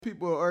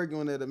People are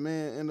arguing that a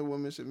man and a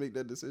woman should make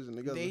that decision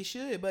together. They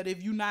should, but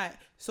if you not,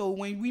 so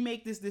when we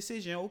make this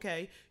decision,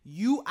 okay,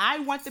 I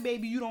want the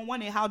baby, you don't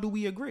want it. How do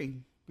we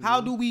agree? How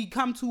do we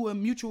come to a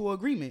mutual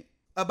agreement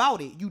about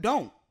it? You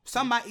don't.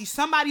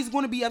 Somebody's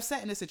going to be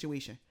upset in this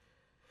situation.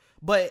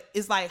 But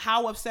it's like,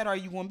 how upset are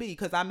you going to be?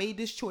 Because I made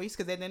this choice.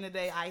 Because at the end of the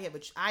day,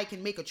 I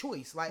can make a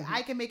choice. Like,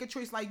 I can make a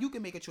choice like you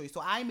can make a choice.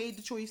 So I made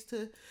the choice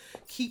to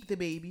keep the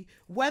baby.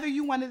 Whether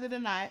you wanted it or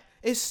not,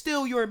 it's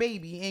still your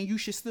baby. And you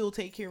should still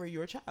take care of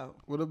your child.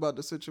 What about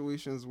the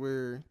situations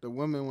where the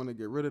woman want to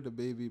get rid of the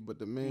baby, but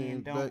the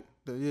man back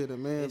her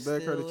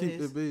to keep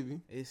the baby?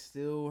 It's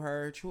still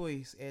her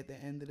choice at the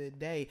end of the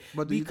day.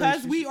 But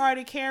because we are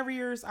the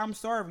carriers, I'm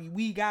sorry,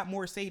 we got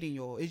more say than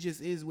y'all. It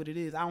just is what it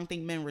is. I don't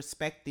think men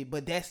respect it,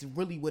 but that's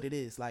really what it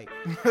is. Like,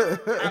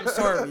 I'm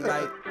sorry.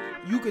 Like,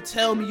 you could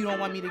tell me you don't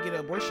want me to get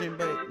an abortion,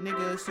 but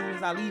nigga, as soon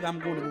as I leave, I'm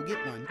going to go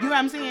get one. You know what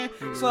I'm saying?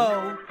 Mm-hmm.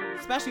 So,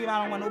 especially if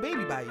I don't want no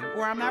baby by you,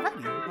 or I'm not ready.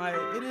 Like,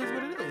 it is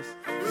what it is.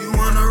 You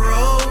wanna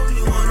roll,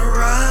 you wanna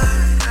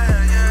ride.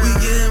 We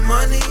getting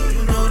money,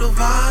 you know the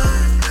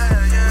vibe.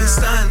 We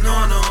stunting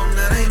on them,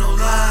 that ain't no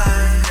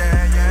lie.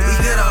 We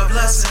get our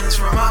blessings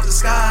from out the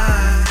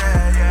sky.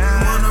 You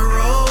wanna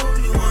roll,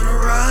 you wanna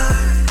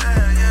ride.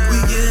 We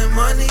getting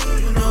money,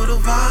 you know the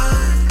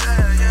vibe.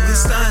 We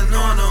stunting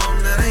on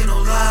them, that ain't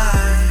no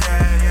lie.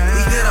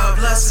 We get our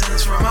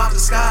blessings from out the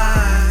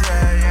sky.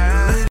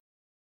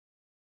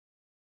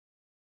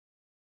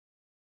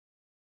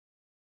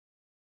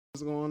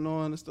 What's going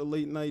on? It's the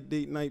Late Night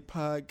Date Night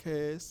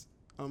Podcast.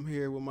 I'm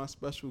here with my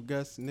special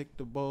guest, Nick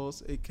the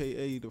Boss,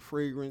 a.k.a. the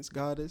Fragrance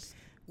Goddess.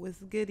 What's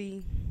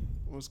goody?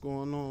 What's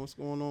going on? What's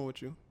going on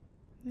with you?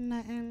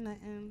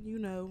 Nothing. You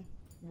know,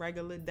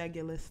 regular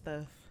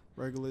stuff.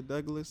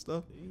 Regular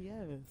stuff?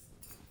 Yes.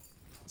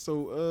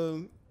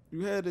 So,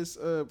 you had this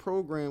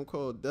program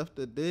called Death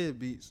to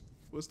Deadbeats.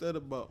 What's that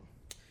about?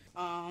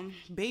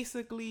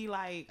 Basically,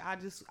 like, I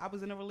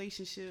was in a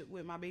relationship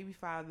with my baby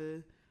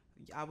father.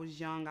 I was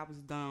young, I was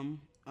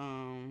dumb,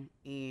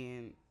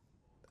 and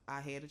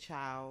I had a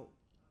child,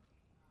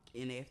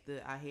 and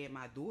after I had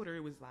my daughter,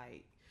 it was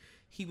like,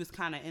 he was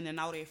kind of in and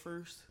out at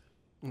first.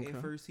 Okay.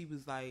 At first, he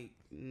was like,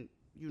 you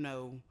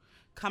know,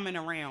 coming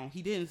around.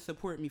 He didn't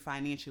support me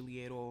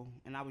financially at all,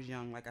 and I was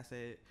young, like I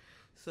said.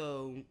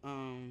 So,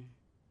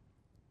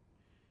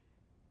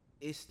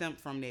 it stemmed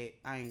from that,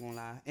 I ain't gonna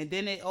lie. And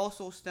then it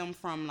also stemmed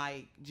from,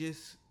 like,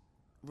 just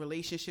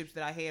relationships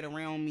that I had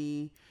around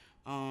me.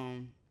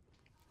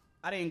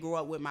 I didn't grow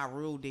up with my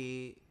real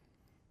dad,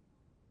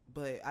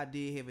 but I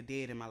did have a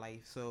dad in my life.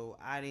 So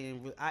I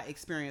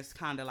experienced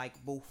kind of like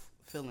both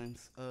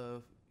feelings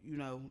of, you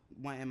know,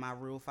 wanting my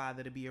real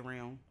father to be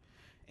around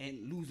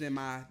and losing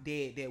my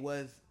dad that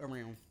was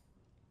around.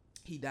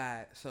 He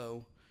died.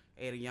 So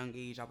at a young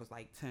age, I was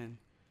like 10.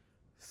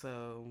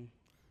 So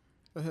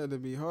that had to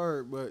be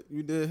hard, but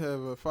you did have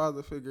a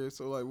father figure.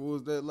 So, like, what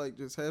was that like,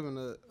 just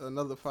having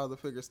another father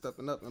figure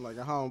stepping up? And, like,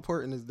 how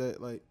important is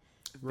that, like,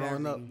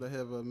 growing up to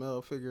have a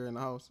male figure in the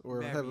house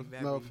or have a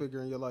male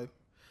figure in your life?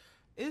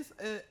 It's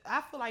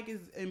I feel like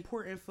it's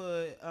important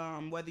for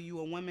whether you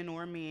a woman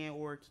or a man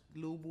or a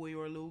little boy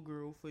or a little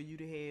girl, for you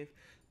to have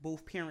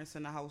both parents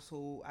in the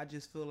household. I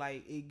just feel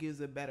like it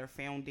gives a better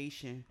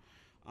foundation.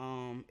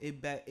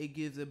 It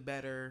gives a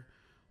better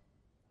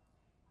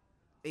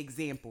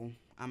example,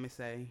 I'm gonna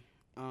say.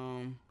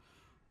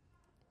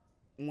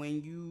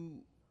 When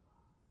you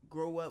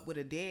grow up with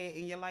a dad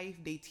in your life,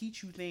 they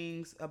teach you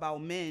things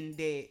about men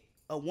that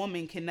a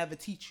woman can never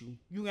teach you.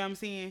 You know what I'm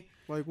saying?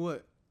 Like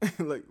what?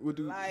 Like what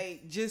do?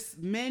 Like just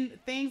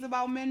things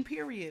about men.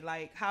 Period.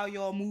 Like how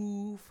y'all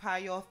move, how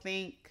y'all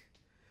think,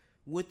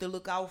 what to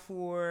look out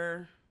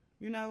for.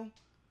 You know.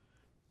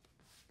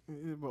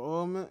 Yeah, but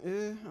all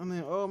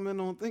men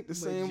don't think the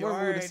same.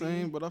 We're the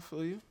same, but I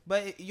feel you.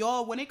 But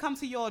y'all, when it comes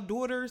to your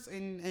daughters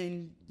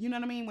and you know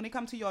what I mean, when it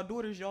comes to your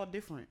daughters, y'all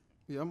different.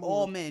 Yeah,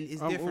 all men is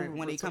different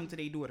when they come to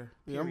their daughter.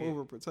 Period. Yeah, I'm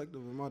overprotective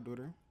of my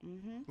daughter.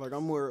 Mm-hmm. Like,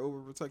 I'm more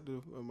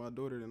overprotective of my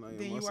daughter than I am my sons.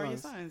 Than you are your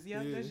sons.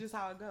 Yeah, that's just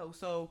how it goes.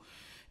 So,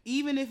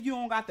 even if you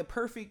don't got the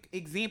perfect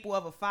example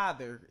of a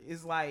father,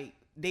 it's like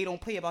they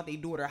don't play about their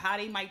daughter. How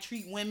they might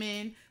treat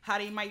women, how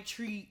they might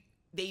treat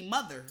their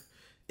mother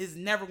is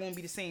never going to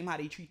be the same how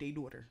they treat their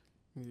daughter.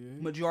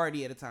 Yeah.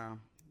 Majority of the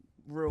time.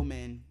 Real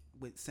men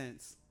with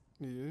sense.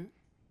 Yeah.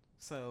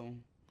 So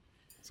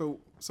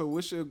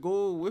what's your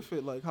goal with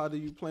it? Like, how do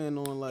you plan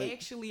on, like...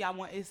 Actually, I'm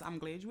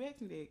glad you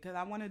asked me that, because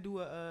I want to do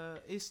I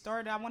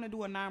want to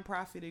do a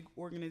nonprofit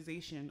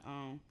organization,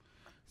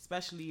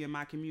 especially in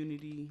my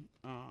community.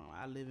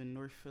 I live in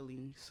North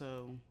Philly,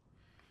 so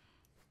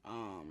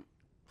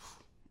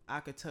I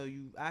could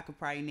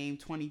probably name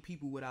 20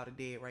 people without a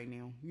dad right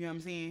now. You know what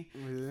I'm saying?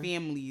 Yeah.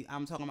 Family,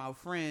 I'm talking about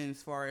friends,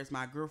 as far as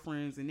my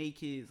girlfriends and they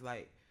kids.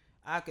 Like,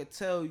 I could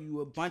tell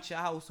you a bunch of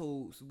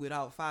households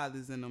without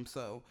fathers in them,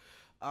 so...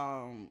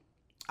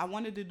 I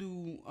wanted to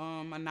do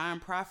a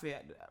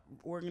nonprofit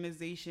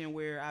organization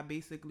where I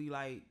basically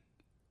like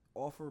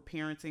offer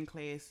parenting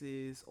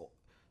classes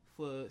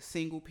for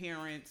single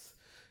parents,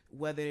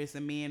 whether it's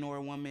a man or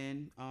a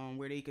woman,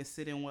 where they can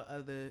sit in with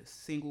other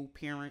single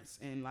parents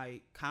and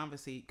like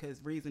conversate,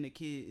 because raising a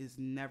kid is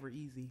never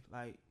easy.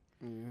 Like,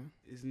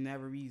 it's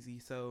never easy.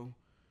 So,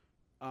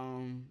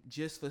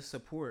 just for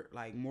support,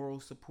 like moral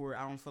support,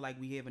 I don't feel like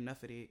we have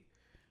enough of that.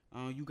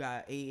 You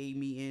got AA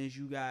meetings,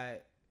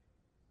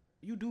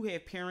 you do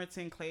have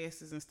parenting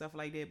classes and stuff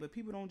like that, but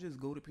people don't just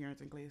go to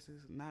parenting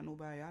classes. Not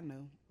nobody I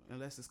know,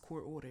 unless it's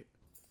court ordered.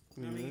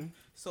 You know what I mean?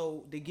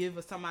 So to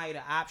give somebody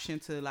the option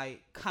to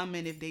like come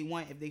in if they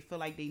want, if they feel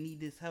like they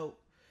need this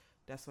help,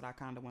 that's what I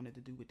kind of wanted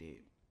to do with that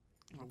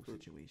whole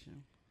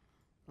situation.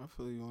 I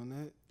feel you on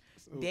that.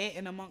 So, that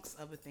and amongst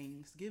other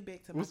things, give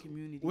back to my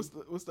community. What's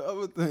the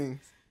other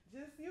things?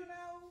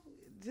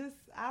 Just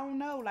I don't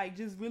know, like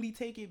just really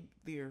take it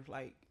there.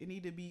 Like it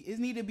need to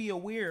be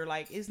aware.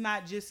 Like it's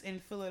not just in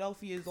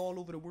Philadelphia, it's all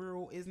over the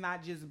world. It's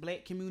not just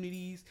black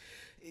communities.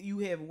 You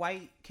have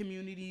white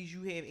communities,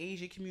 you have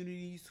Asian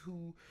communities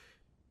who,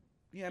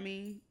 you know what I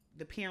mean,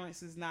 the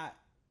parents is not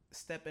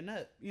stepping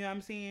up. You know what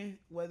I'm saying?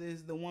 Whether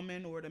it's the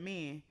woman or the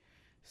man.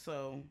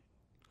 So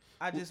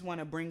I just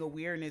want to bring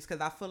awareness, because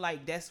I feel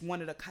like that's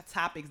one of the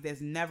topics that's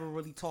never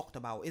really talked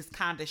about. It's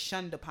kind of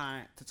shunned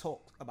upon to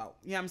talk about.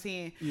 You know what I'm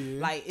saying?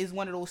 Yeah. Like, it's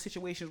one of those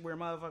situations where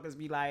motherfuckers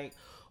be like,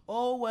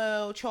 oh,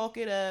 well, chalk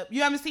it up. You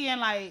know what I'm saying?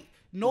 Like,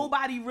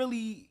 nobody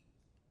really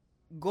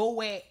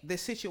go at the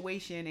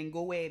situation and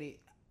go at it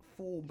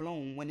full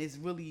blown when it's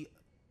really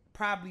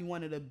probably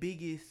one of the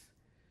biggest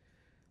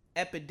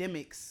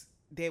epidemics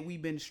that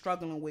we've been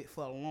struggling with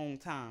for a long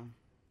time.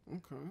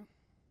 Okay.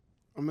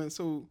 I mean,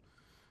 so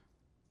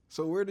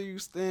where do you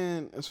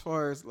stand as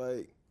far as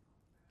like,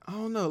 I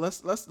don't know,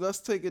 let's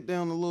take it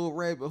down a little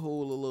rabbit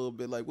hole a little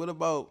bit. Like, what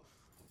about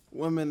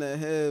women that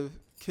have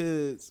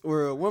kids,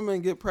 or a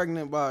woman get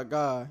pregnant by a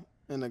guy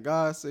and the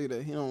guy say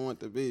that he don't want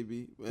the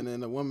baby, and then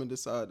the woman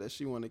decide that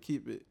she want to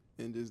keep it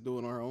and just do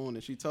it on her own,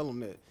 and she tell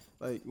him that.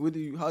 Like,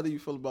 how do you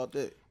feel about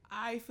that?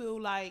 I feel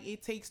like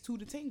it takes two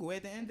to tango.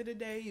 At the end of the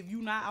day, if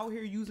you're not out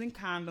here using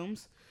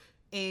condoms,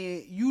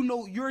 and you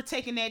know you're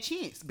taking that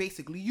chance,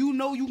 basically. You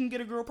know you can get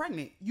a girl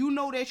pregnant. You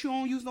know that you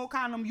don't use no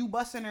condom, you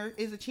busting her,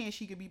 is a chance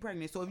she could be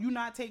pregnant. So if you're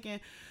not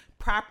taking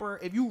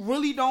if you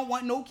really don't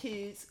want no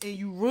kids, and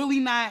you really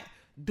not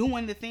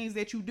doing the things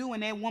that you do,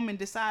 and that woman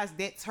decides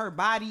that's her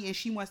body and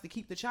she wants to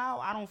keep the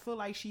child, I don't feel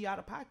like she out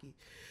of pocket.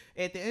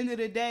 At the end of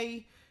the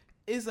day,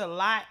 it's a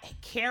lot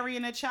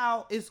carrying a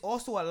child. It's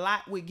also a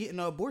lot with getting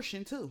an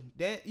abortion too.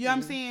 That, you know what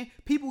I'm saying?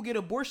 People get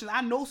abortions.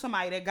 I know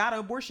somebody that got an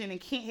abortion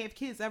and can't have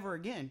kids ever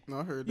again.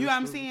 I heard that. You know what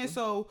I'm saying?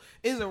 So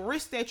it's a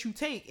risk that you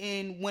take.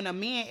 And when a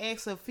man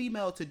asks a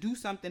female to do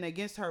something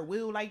against her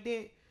will like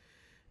that,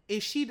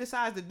 if she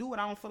decides to do it,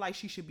 I don't feel like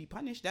she should be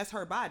punished. That's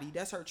her body.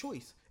 That's her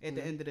choice at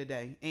the end of the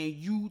day. And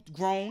you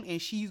grown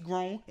and she's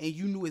grown, and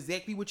you knew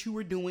exactly what you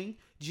were doing,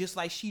 just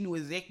like she knew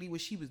exactly what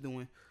she was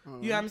doing.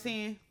 You know what I'm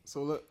saying?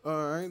 So,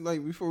 all right,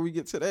 like before we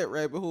get to that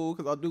rabbit hole,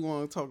 because I do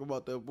want to talk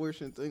about the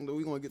abortion thing, but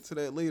we're going to get to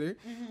that later.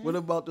 Mm-hmm. What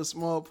about the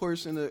small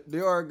portion that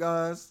there are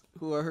guys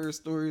who I heard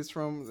stories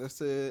from that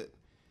said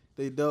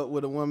they dealt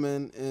with a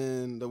woman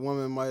and the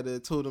woman might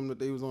have told them that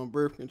they was on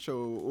birth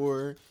control,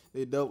 or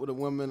they dealt with a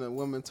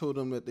woman told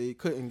them that they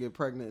couldn't get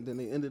pregnant, and then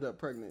they ended up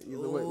pregnant.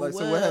 Either way, like,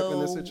 so what happened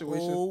in this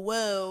situation? Oh,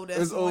 well,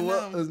 that's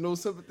There's no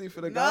sympathy for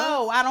the guy?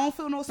 No, I don't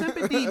feel no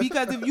sympathy,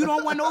 because if you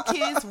don't want no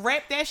kids,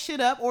 wrap that shit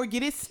up or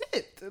get it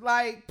snipped.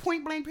 Like,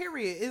 point blank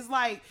period. It's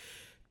like,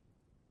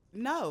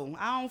 no,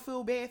 I don't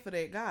feel bad for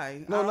that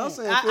guy. No, I'm not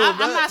saying I'm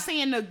not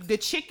saying the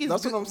chick is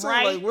that's what I'm saying.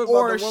 Right, like,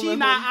 or she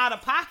not out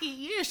of pocket.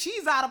 Yeah,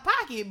 she's out of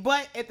pocket,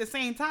 but at the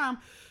same time,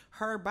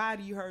 her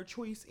body, her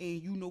choice,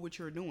 and you know what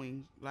you're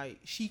doing. Like,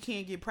 she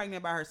can't get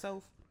pregnant by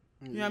herself.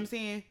 You know what I'm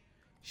saying?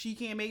 She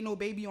can't make no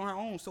baby on her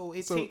own, so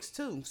it takes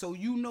two. So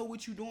you know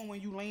what you're doing when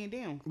you laying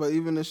down. But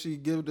even if she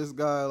give this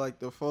guy like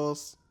the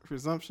false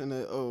presumption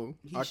that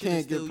I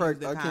can't get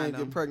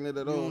pregnant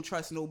at all. You don't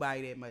trust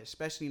nobody that much,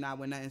 especially not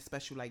with nothing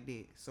special like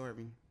that.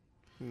 Sorry.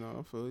 No,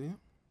 I feel you.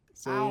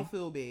 So, I don't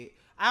feel bad.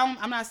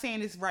 I'm not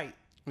saying it's right.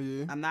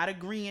 Yeah. I'm not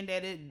agreeing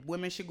that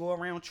women should go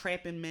around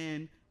trapping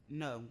men.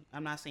 No,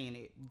 I'm not saying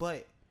it.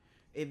 But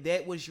if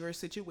that was your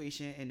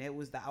situation and that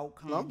was the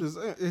outcome, I'm just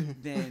saying,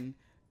 then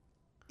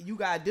you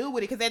gotta deal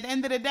with it. Because at the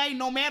end of the day,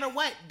 no matter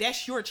what,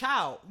 that's your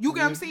child. You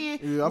get what I'm saying?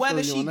 Yeah,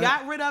 whether she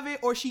got rid of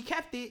it or she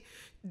kept it,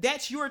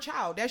 that's your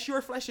child. That's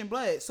your flesh and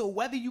blood. So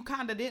whether you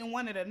kind of didn't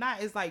want it or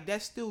not, it's like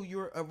that's still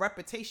a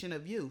reputation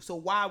of you. So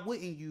why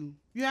wouldn't you?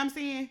 You know what I'm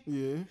saying?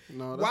 Yeah.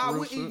 No. That's why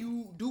wouldn't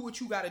you do what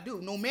you gotta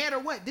do? No matter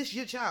what, this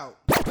your child.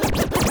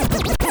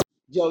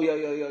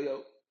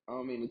 Yo. I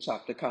don't mean to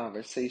chop the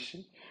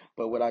conversation,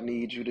 but what I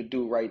need you to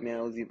do right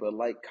now is either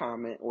like,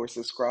 comment, or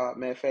subscribe.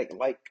 Matter of fact,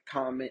 like,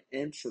 comment,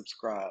 and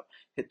subscribe.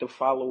 Hit the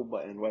follow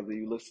button, whether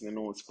you're listening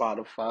on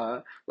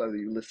Spotify, whether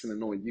you're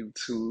listening on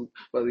YouTube,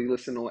 whether you're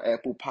listening on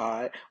Apple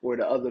Pod, or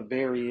the other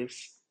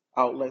various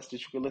outlets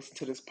that you can listen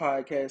to this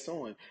podcast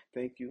on.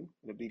 Thank you.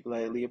 It'll be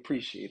gladly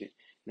appreciated.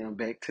 Now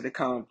back to the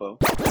convo.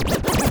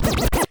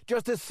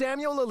 Justice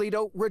Samuel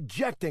Alito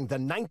rejecting the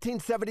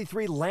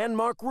 1973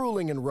 landmark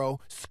ruling in Roe,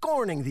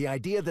 scorning the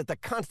idea that the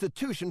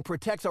Constitution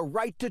protects a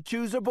right to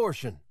choose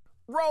abortion.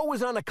 Roe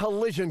was on a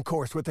collision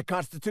course with the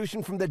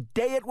Constitution from the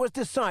day it was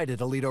decided,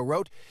 Alito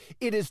wrote.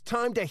 It is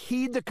time to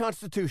heed the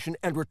Constitution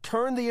and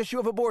return the issue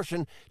of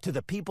abortion to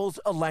the people's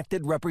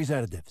elected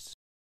representatives.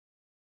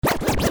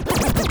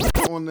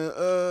 On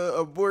the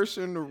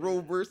abortion, the Roe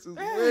versus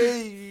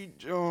Wade,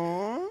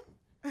 John.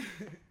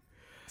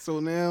 So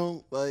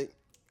now, like,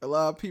 a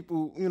lot of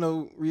people, you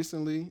know,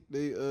 recently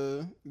they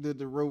did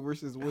the Roe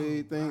versus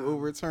Wade thing,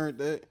 overturned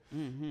that.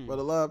 Mm-hmm. But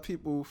a lot of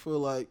people feel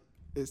like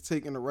it's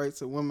taking the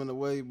rights of women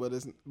away, but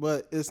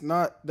it's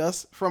not.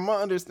 That's, from my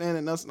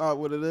understanding, that's not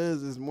what it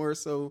is. It's more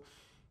so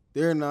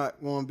they're not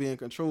going to be in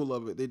control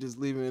of it. They're just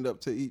leaving it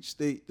up to each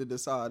state to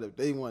decide if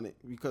they want it,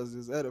 because it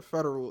was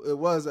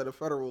at a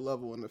federal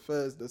level, and the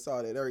feds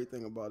decided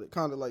everything about it.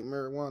 Kind of like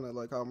marijuana,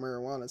 like how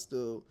marijuana is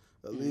still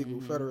illegal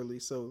federally.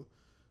 So,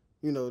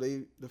 you know,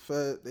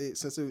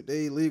 since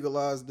they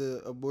legalized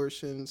the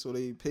abortion, so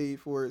they paid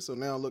for it. So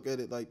now look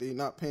at it like they're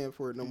not paying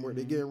for it no more.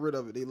 They're getting rid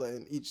of it. They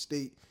letting each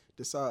state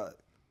decide.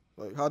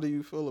 Like, how do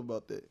you feel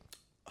about that?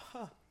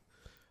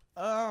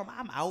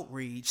 I'm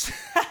outraged.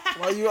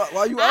 Why you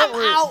outraged?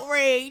 I'm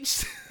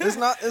outraged. It's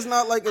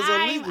not like it's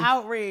illegal. I'm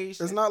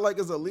outraged. It's not like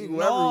it's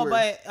illegal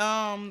everywhere.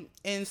 But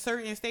in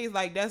certain states,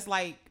 like that's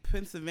like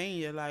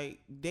Pennsylvania, like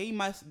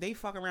they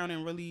fuck around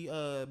and really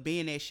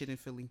ban that shit in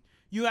Philly.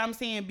 You know what I'm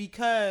saying?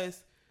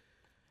 Because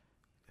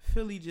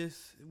Philly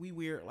we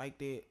weird like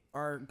that.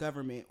 Our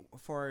government,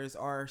 as far as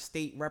our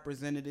state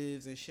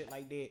representatives and shit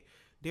like that,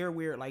 they're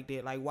weird like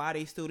that. Like, why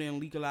they still didn't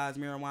legalize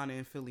marijuana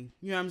in Philly?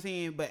 You know what I'm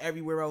saying? But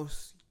everywhere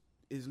else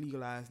is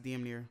legalized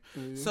damn near.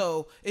 Mm-hmm.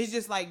 So it's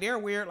just like they're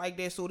weird like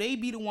that. So they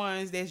be the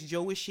ones that's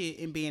Joe as shit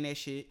and ban that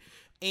shit.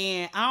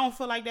 And I don't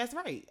feel like that's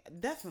right.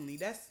 Definitely.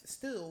 That's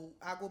still,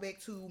 I go back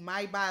to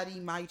my body,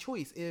 my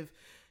choice. If,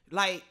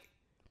 like,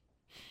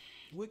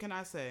 what can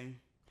I say?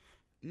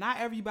 Not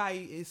everybody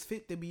is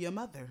fit to be a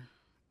mother.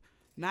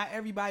 Not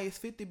everybody is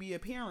fit to be a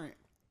parent.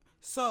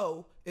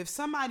 So if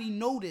somebody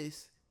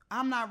notice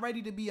I'm not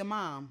ready to be a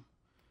mom,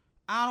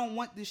 I don't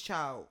want this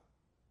child,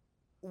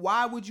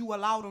 why would you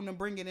allow them to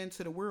bring it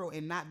into the world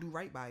and not do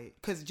right by it?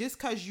 Because just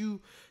because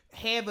you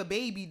have a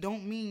baby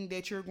don't mean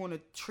that you're going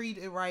to treat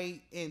it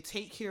right and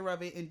take care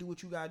of it and do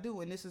what you got to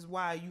do. And this is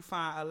why you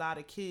find a lot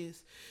of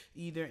kids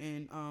either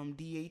in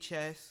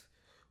DHS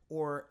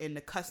or in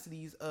the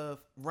custodies of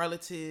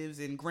relatives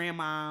and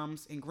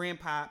grandmoms and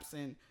grandpops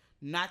and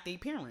not their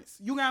parents.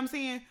 You know what I'm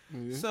saying?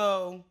 Mm-hmm.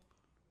 So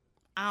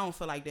I don't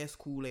feel like that's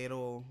cool at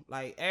all.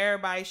 Like,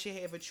 everybody should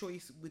have a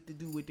choice what to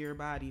do with their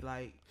body.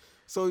 Like,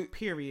 so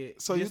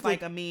period. So just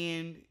like a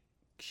man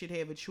should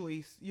have a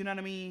choice. You know what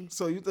I mean?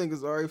 So you think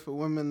it's alright for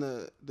women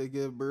to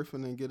give birth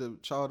and then get a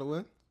child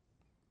away?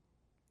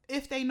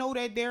 If they know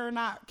that they're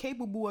not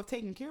capable of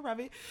taking care of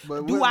it.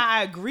 But do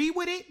I agree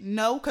with it?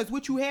 No, because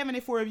what you having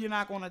it for if you're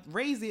not going to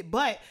raise it?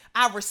 But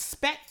I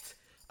respect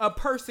a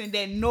person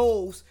that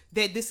knows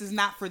that this is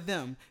not for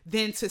them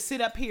than to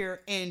sit up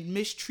here and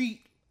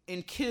mistreat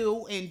and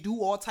kill and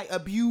do all type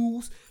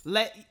abuse,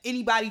 let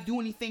anybody do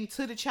anything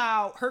to the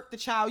child, hurt the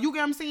child. You get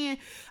what I'm saying?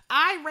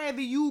 I'd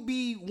rather you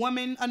be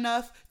woman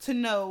enough to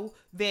know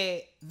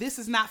that this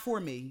is not for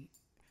me.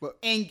 But,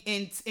 and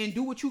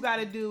do what you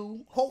gotta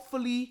do.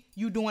 Hopefully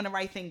you doing the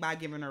right thing by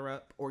giving her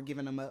up or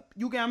giving them up.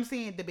 You get what I'm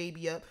saying? The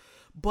baby up.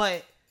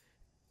 But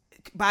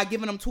by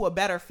giving them to a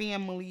better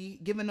family,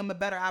 giving them a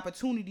better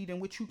opportunity than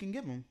what you can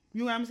give them. You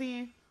know what I'm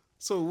saying?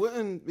 So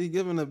wouldn't be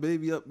giving a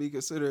baby up be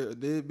considered a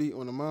deadbeat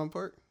on the mom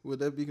part? Would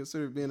that be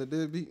considered being a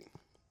deadbeat?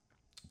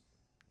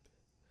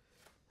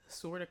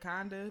 Sort of,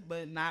 kinda,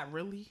 but not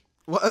really.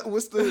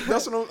 What's the?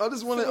 That's what I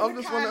just want to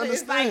understand.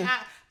 It's like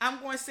I'm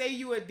going to say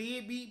you a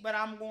deadbeat, but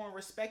I'm going to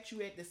respect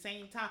you at the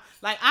same time.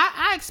 Like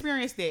I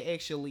experienced that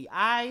actually.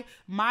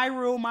 My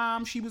real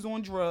mom, she was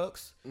on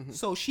drugs,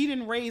 so she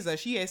didn't raise us.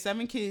 She had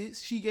 7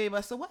 kids. She gave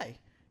us away.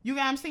 You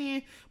know what I'm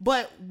saying?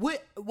 But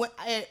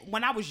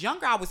when I was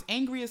younger, I was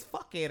angry as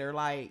fuck at her.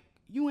 Like,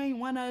 you ain't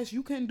want us.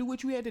 You couldn't do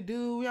what you had to do. You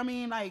know what I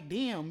mean? Like,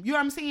 damn. You know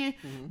what I'm saying?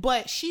 Mm-hmm.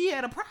 But she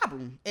had a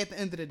problem at the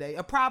end of the day.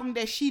 A problem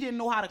that she didn't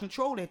know how to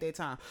control at that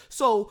time.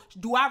 So,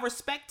 do I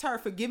respect her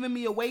for giving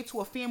me away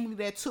to a family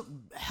that took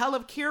hell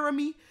of care of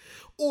me?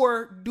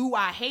 Or do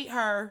I hate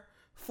her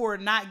for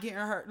not getting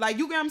her? Like,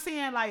 you get what I'm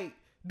saying? Like,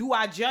 do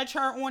I judge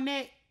her on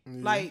that?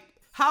 Mm-hmm. Like,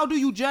 how do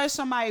you judge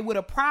somebody with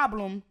a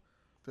problem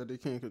that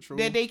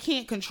they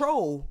can't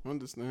control?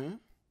 Understand.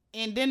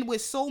 And then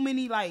with so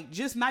many, like,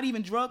 just not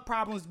even drug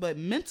problems, but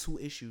mental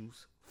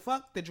issues.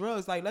 Fuck the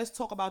drugs. Like, let's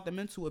talk about the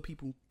mental of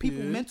people.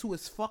 Mental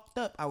is fucked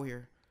up out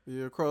here.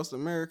 Yeah, across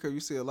America, you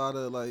see a lot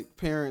of like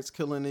parents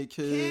killing their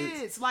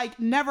kids. Like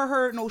never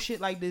heard no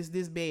shit like this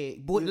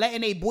bad.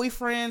 Letting their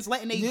boyfriends,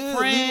 letting their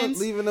friends,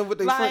 leaving them with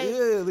their friends.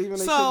 Yeah, leaving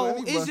their so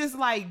kids with it's just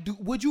like,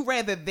 would you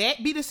rather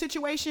that be the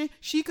situation?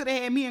 She could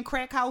have had me in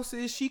crack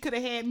houses. She could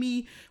have had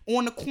me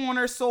on the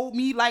corner, sold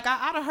me. Like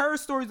I'd have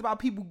heard stories about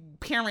people,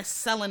 parents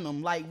selling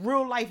them. Like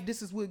real life,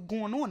 this is what's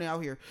going on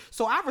out here.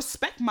 So I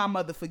respect my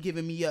mother for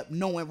giving me up,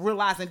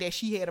 realizing that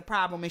she had a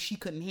problem and she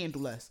couldn't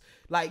handle us.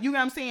 Like, you know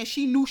what I'm saying?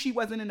 She knew she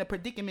wasn't in a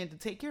predicament to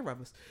take care of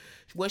us.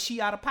 Was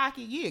she out of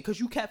pocket? Yeah, because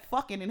you kept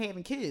fucking and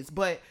having kids.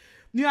 But,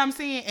 you know what I'm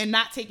saying? And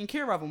not taking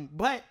care of them.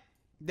 But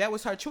that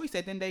was her choice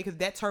at the end of the day because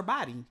that's her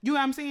body. You know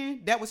what I'm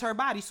saying? That was her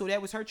body, so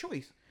that was her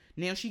choice.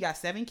 Now she got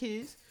 7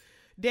 kids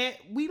that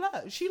we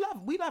love.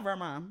 We love our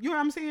mom. You know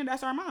what I'm saying?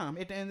 That's our mom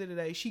at the end of the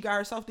day. She got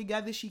herself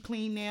together. She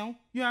clean now.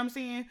 You know what I'm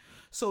saying?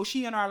 So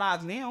she in our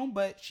lives now,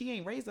 but she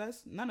ain't raised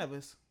us. None of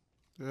us.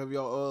 Have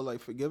y'all all like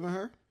forgiven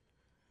her?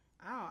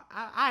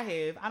 I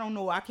have. I don't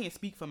know. I can't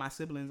speak for my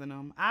siblings and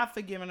them. I've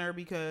forgiven her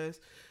because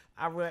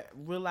I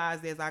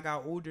realized as I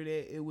got older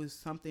that it was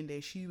something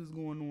that she was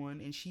going on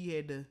and she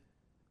had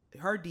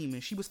her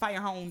demons. She was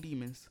fighting her own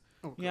demons.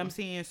 Okay. You know what I'm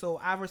saying? So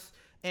I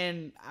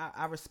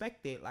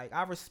respect that. Like,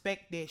 I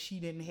respect that she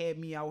didn't have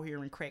me out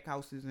here in crack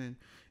houses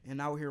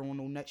and out here on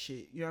no nut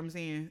shit. You know what I'm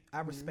saying?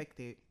 I respect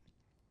that.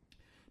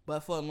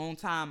 But for a long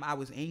time, I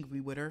was angry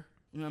with her.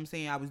 You know what I'm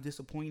saying? I was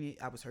disappointed.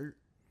 I was hurt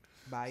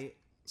by it.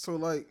 So,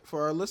 like,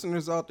 for our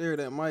listeners out there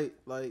that might,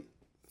 like,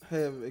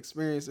 have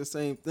experienced the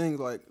same thing,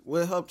 like,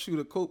 what helped you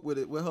to cope with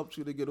it? What helped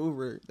you to get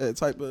over that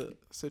type of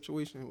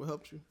situation? What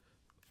helped you?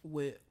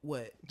 With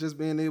what? Just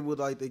being able,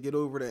 like, to get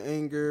over the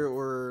anger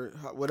or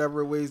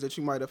whatever ways that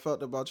you might have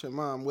felt about your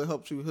mom. What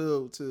helped you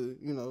heal to,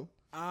 you know?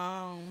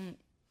 I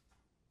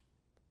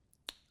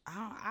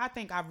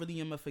think I really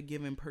am a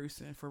forgiving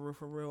person, for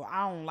real.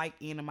 I don't like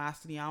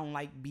animosity. I don't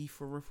like beef,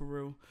 for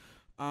real.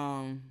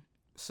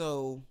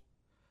 So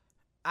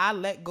I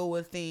let go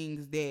of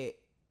things that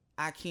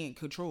I can't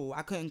control.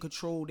 I couldn't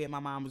control that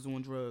my mom was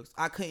doing drugs.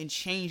 I couldn't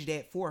change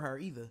that for her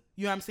either.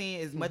 You know what I'm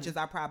saying? As much as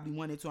I probably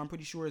wanted to, I'm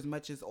pretty sure as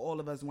much as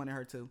all of us wanted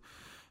her to.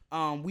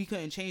 We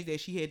couldn't change that.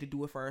 She had to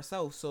do it for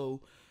herself.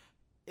 So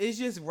it's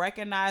just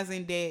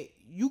recognizing that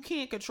you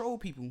can't control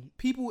people.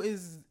 People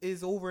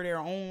is over their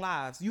own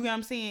lives. You know what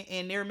I'm saying?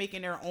 And they're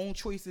making their own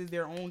choices,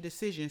 their own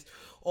decisions.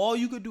 All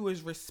you could do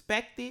is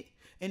respect it.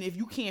 And if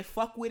you can't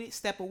fuck with it,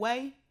 step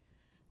away.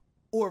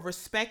 Or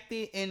respect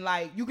it and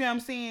like, you get what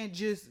I'm saying?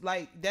 Just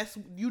like, that's,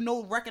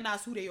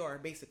 recognize who they are,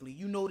 basically.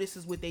 You know this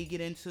is what they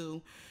get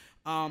into.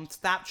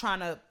 Stop trying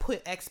to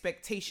put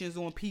expectations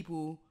on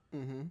people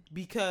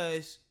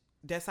because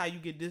that's how you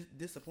get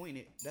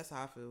disappointed. That's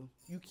how I feel.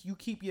 You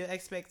keep your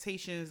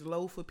expectations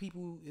low for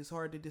people, it's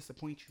hard to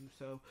disappoint you.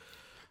 So,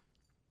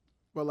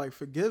 but like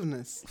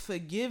forgiveness,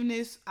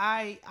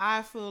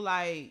 I feel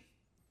like,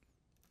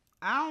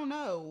 I don't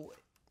know.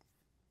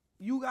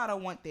 You gotta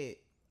want that.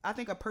 I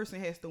think a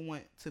person has to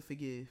want to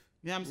forgive. You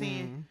know what I'm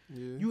saying?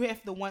 Yeah. You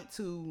have to want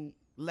to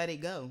let it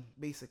go,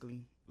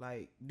 basically.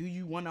 Like, do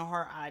you want to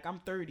like, I'm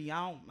 30.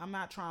 I'm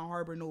not trying to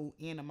harbor no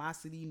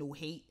animosity, no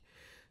hate,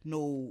 no,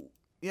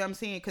 you know what I'm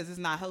saying? Because it's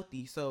not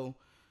healthy. So,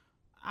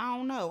 I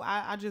don't know.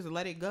 I just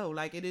let it go.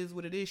 Like, it is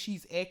what it is.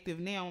 She's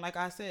active now. Like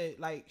I said,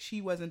 like,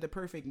 she wasn't the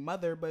perfect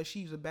mother, but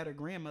she's a better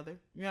grandmother.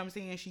 You know what I'm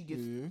saying? She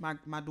gets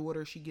my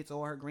daughter, she gets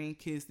all her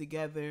grandkids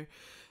together.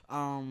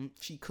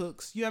 She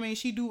cooks. You know what I mean?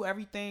 She do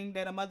everything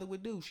that a mother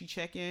would do. She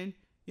check in.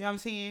 You know what I'm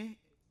saying?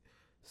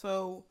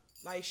 So,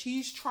 like,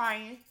 she's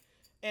trying,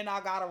 and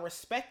I gotta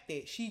respect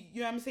that. You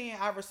know what I'm saying?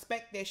 I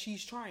respect that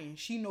she's trying.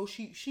 She know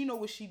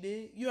what she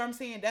did. You know what I'm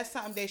saying? That's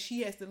something that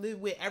she has to live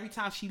with every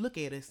time she look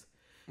at us.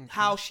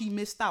 How she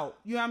missed out.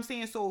 You know what I'm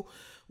saying? So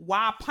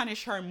why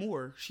punish her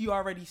more? She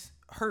already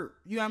hurt.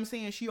 You know what I'm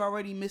saying? She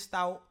already missed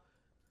out.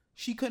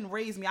 She couldn't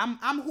raise me.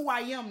 I'm who I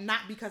am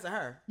not because of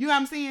her. You know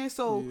what I'm saying?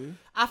 So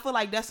I feel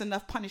like that's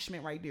enough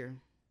punishment right there.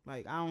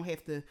 Like, I don't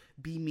have to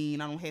be mean.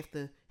 I don't have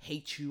to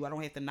hate you. I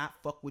don't have to not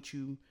fuck with you.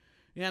 You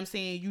know what I'm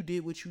saying? You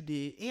did what you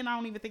did. And I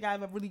don't even think I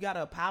ever really got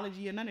an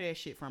apology or none of that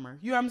shit from her.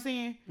 You know what I'm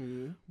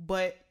saying?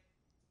 But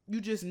you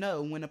just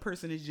know when a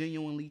person is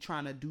genuinely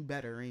trying to do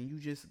better, and you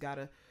just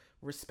gotta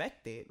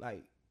respect that.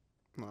 Like,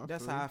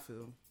 that's how I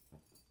feel.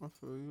 I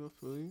feel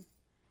you.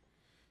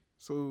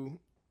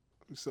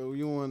 So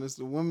you want it's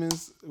the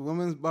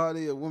woman's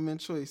body, a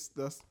woman's choice.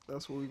 That's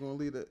where we're gonna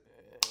leave it.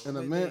 And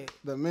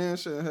the man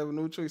shouldn't have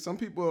no choice. Some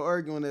people are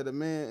arguing that a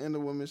man and a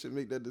woman should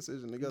make that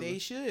decision together. They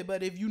should,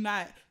 but if you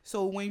not,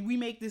 so when we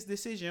make this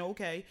decision,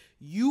 okay,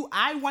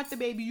 I want the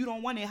baby, you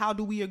don't want it. How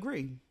do we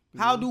agree?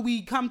 How do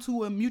we come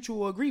to a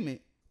mutual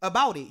agreement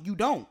about it? You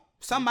don't.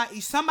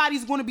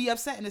 Somebody's going to be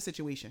upset in this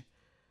situation.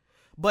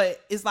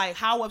 But it's like,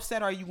 how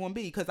upset are you going to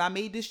be? Because I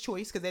made this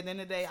choice. Because at the end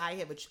of the day,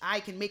 I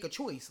can make a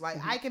choice. Like,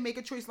 I can make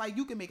a choice like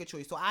you can make a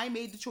choice. So I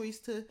made the choice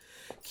to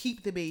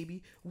keep the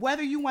baby.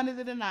 Whether you wanted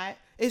it or not,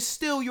 it's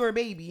still your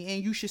baby.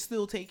 And you should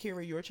still take care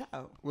of your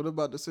child. What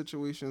about the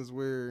situations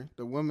where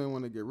the woman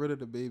want to get rid of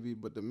the baby,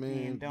 but the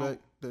man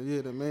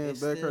The man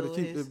back her to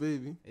keep the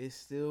baby. It's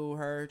still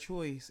her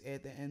choice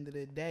at the end of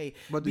the day.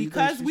 But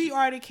because we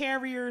are the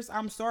carriers,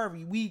 I'm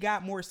sorry, we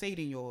got more say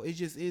than y'all. It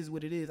just is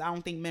what it is. I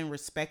don't think men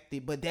respect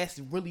it, but that's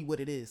really what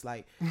it is.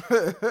 Like,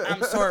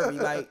 I'm sorry.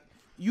 Like,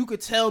 you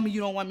could tell me you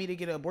don't want me to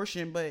get an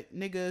abortion, but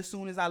nigga, as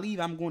soon as I leave,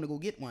 I'm going to go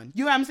get one.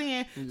 You know what I'm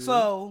saying? Yeah.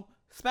 So,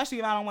 especially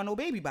if I don't want no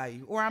baby by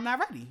you or I'm not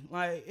ready.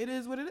 Like, it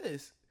is what it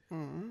is.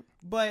 Mm-hmm.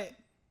 But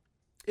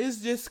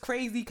it's just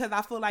crazy because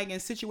I feel like in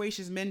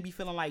situations men be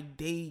feeling like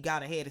they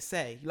gotta have to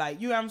say,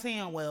 like, you know what I'm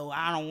saying? Well,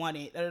 I don't want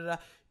it.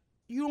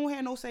 You don't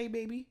have no say,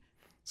 baby.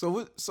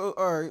 So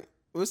all right,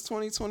 it's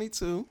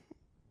 2022.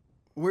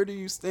 Where do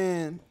you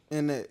stand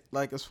in that?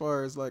 Like, as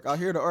far as like, I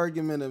hear the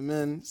argument of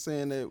men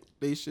saying that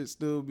they should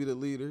still be the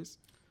leaders,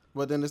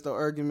 but then it's the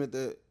argument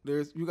that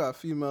you got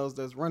females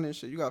that's running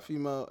shit. You got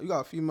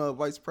a female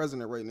vice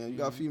president right now. You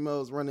got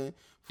females running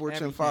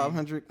Fortune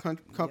 500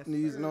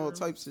 companies, yes, and all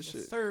types of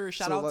shit. Sir,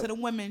 shout out to the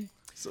women.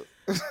 So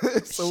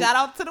shout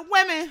out to the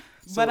women.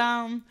 But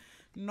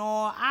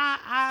no,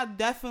 I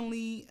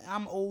definitely,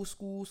 I'm old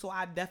school, so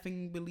I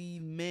definitely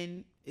believe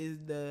men is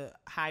the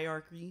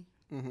hierarchy.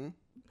 Mm-hmm.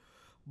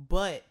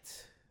 But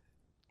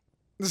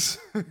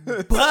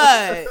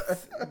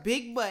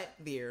big but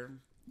there.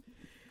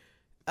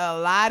 A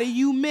lot of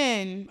you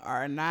men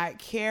are not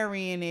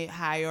carrying it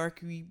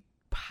hierarchy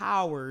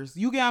powers.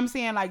 You get what I'm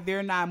saying? Like,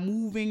 they're not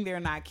moving, they're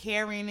not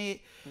carrying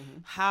it. Mm-hmm.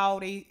 How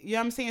they, you know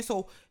what I'm saying?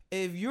 So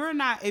if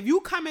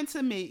you're coming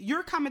to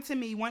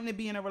me wanting to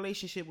be in a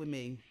relationship with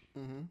me,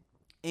 mm-hmm.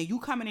 and you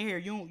coming in here,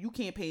 you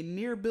can't pay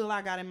near bill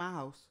I got in my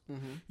house.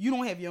 Mm-hmm. You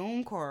don't have your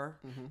own car.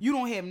 Mm-hmm. You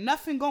don't have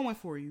nothing going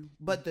for you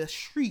but the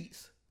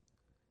streets.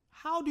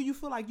 How do you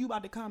feel like you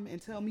about to come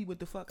and tell me what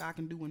the fuck I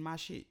can do in my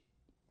shit?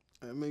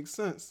 That makes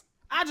sense.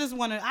 I just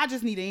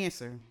need an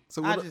answer.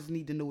 So I just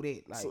need to know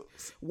that. Like,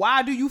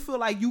 why do you feel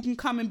like you can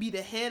come and be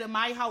the head of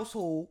my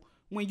household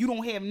when you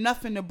don't have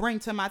nothing to bring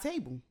to my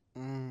table?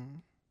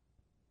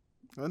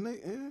 That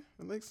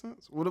makes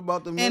sense. What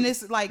about the men? And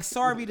it's like,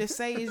 sorry to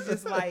say, it's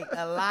just like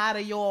a lot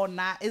of y'all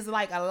it's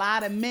like a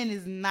lot of men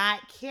is not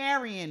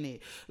carrying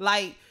it.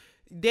 Like,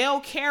 they'll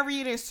carry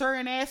it in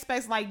certain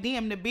aspects. Like,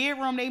 damn, the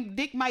bedroom, they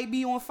dick might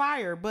be on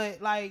fire,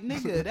 but like,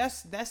 nigga,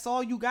 that's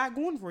all you got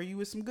going for you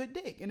is some good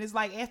dick. And it's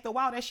like, after a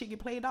while, that shit get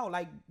played out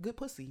like good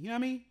pussy. You know what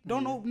I mean?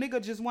 Don't know,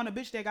 nigga just want a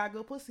bitch that got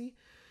good pussy.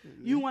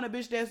 Mm-hmm. You want a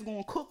bitch that's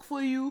gonna cook for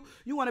you.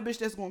 You want a bitch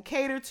that's gonna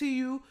cater to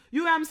you. You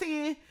know what I'm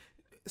saying?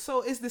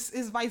 So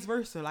it's vice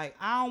versa. Like,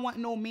 I don't want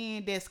no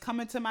man that's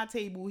coming to my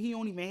table. He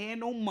don't even have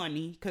no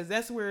money, because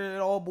that's where it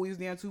all boils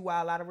down to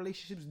why a lot of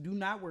relationships do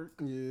not work.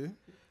 Yeah.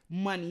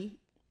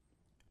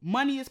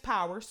 Money is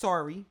power,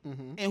 sorry.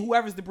 Mm-hmm. And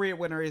whoever's the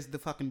breadwinner is the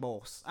fucking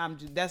boss.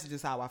 That's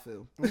just how I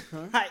feel.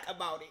 Okay. Like,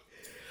 about it.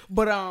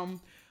 But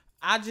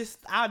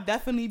I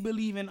definitely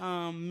believe in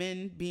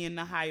men being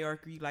the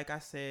hierarchy, like I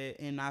said,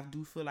 and I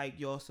do feel like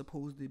y'all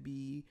supposed to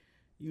be,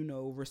 you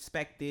know,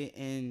 respected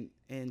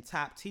and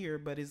top tier,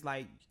 but it's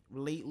like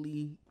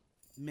lately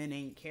men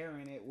ain't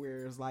carrying it,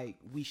 where it's like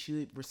we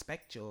should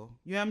respect y'all.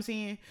 You know what I'm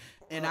saying?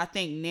 And I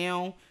think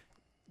now,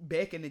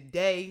 back in the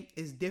day,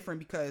 it's different,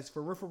 because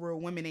for real,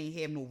 women ain't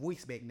have no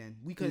voice back then.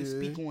 We couldn't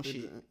speak on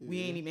shit. We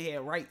ain't even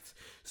had rights.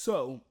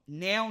 So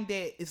now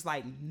that it's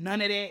like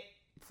none of that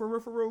for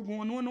real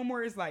going on no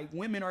more, it's like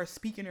women are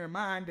speaking their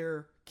mind,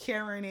 they're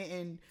carrying it,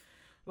 and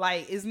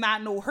like, it's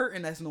not no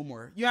hurting us no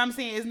more. You know what I'm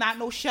saying? It's not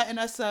no shutting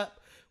us up.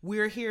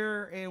 We're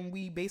here and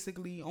we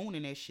basically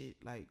owning that shit.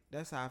 Like,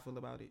 that's how I feel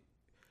about it.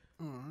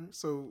 All right.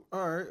 So,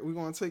 we're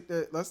going to take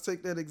that. Let's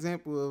take that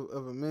example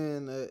of a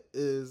man that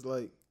is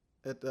like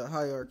at the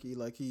hierarchy.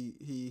 Like,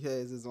 he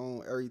has his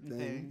own everything.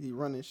 Okay. He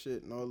running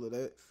shit and all of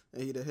that.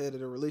 And he the head of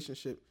the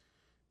relationship.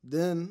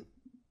 Then,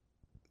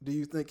 do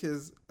you think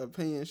his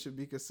opinion should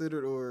be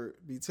considered or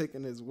be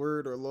taken as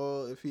word or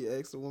law if he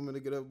asks a woman to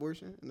get an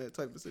abortion and that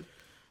type of situation?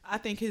 I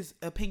think his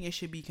opinion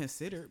should be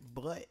considered,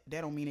 but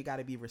that don't mean it got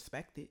to be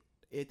respected.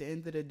 At the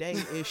end of the day,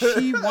 if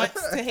she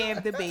wants to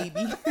have the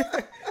baby,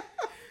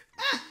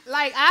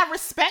 like, I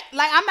respect,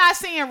 like, I'm not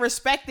saying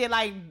respect it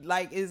like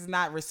it's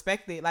not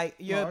respected. Like,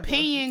 your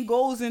opinion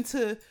goes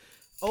into,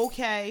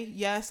 okay,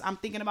 yes, I'm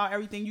thinking about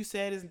everything you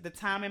said, is the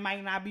timing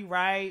might not be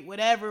right,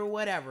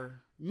 whatever.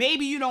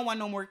 Maybe you don't want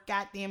no more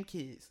goddamn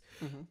kids.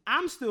 Mm-hmm.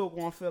 I'm still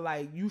going to feel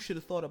like you should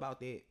have thought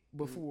about that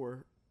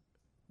before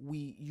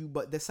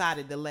but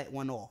decided to let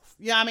one off.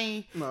 You know what I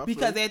mean? No,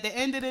 because at the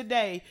end of the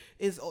day,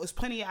 it's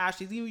plenty of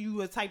options. Even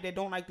you a type that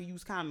don't like to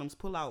use condoms,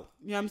 pull out.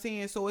 You know what I'm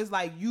saying? So it's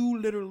like,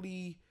 you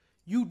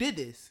did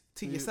this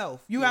to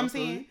yourself. You know what I'm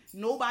saying?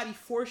 Nobody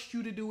forced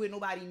you to do it.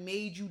 Nobody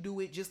made you do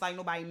it, just like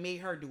nobody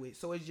made her do it.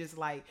 So it's just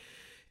like,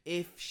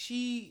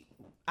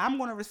 I'm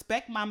going to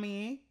respect my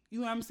man. You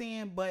know what I'm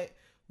saying? But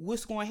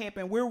what's going to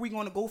happen? Where are we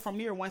going to go from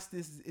there once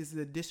this is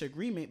a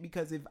disagreement?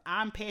 Because if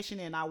I'm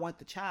passionate and I want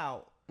the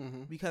child,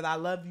 mm-hmm. because I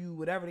love you,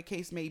 whatever the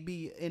case may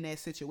be in that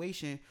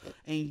situation,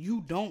 and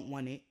you don't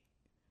want it,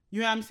 you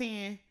know what I'm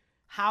saying?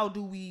 How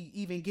do we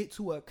even get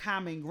to a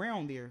common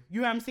ground there? You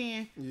know what I'm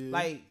saying? Yeah.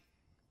 Like,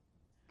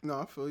 No,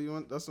 I feel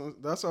you. That's what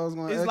I was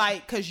going to ask. It's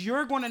like, because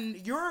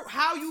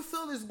how you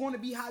feel is going to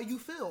be how you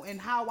feel, and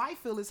how I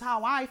feel is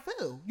how I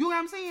feel. You know what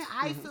I'm saying?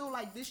 I feel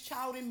like this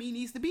child in me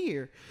needs to be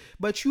here,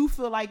 but you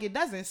feel like it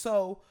doesn't.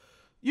 So,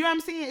 you know what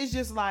I'm saying? It's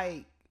just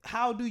like,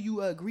 how do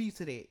you agree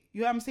to that?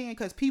 You know what I'm saying?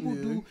 Because people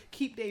do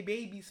keep their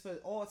babies for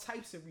all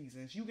types of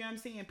reasons. You get what I'm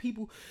saying?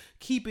 People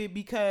keep it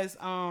because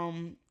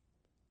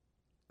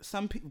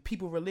some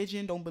people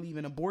religion don't believe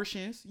in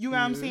abortions. You know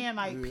what I'm saying?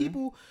 Like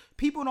people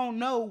don't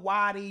know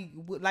why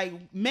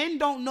men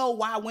don't know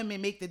why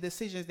women make the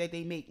decisions that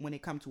they make when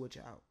it comes to a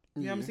child.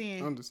 You know what I'm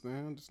saying?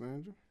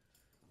 Understand you.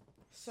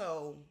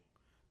 So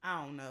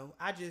I don't know.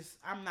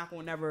 I'm not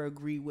gonna never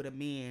agree with a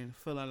man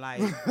feeling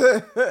like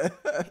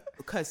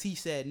because he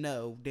said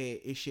no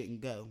that it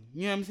shouldn't go.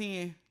 You know what I'm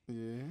saying?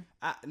 Yeah.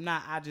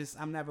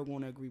 I'm never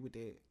gonna agree with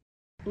that.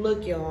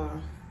 Look,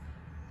 y'all.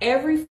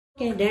 Every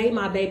fucking day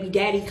my baby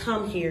daddy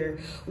come here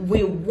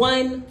with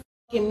one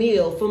fucking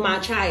meal for my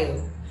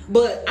child.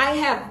 But I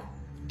have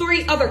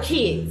 3 other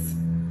kids.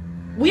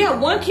 We have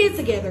 1 kid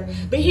together,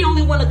 but he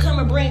only want to come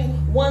and bring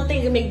one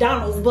thing of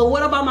McDonald's. But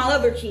what about my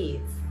other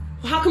kids?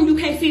 How come you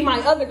can't feed my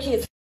other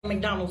kids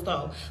McDonald's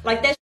though?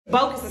 Like, that's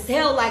bogus as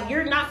hell. Like,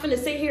 you're not finna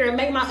sit here and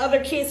make my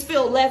other kids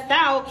feel left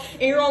out,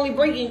 and you're only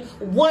bringing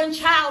one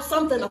child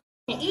something to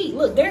eat.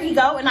 Look, there he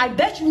go, and I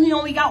bet you he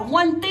only got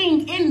one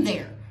thing in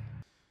there.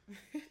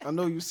 I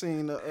know you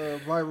seen a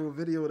viral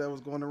video that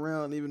was going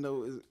around, even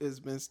though it's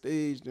been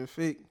staged and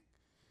fake.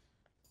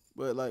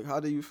 But like,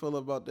 how do you feel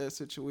about that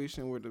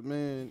situation where the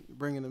man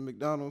bringing the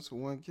McDonald's for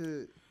one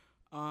kid?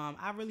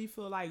 I really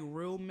feel like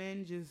real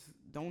men just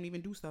don't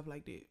even do stuff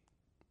like that.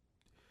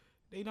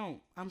 They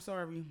don't. I'm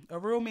sorry. A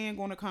real man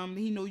gonna come.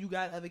 He know you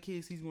got other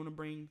kids. He's gonna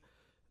bring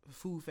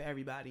food for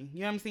everybody.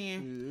 You know what I'm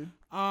saying?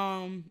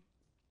 Yeah.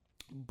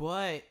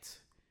 But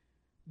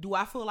do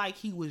I feel like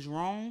he was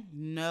wrong?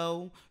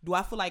 No. Do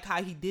I feel like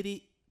how he did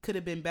it could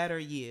have been better?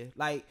 Yeah.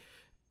 Like,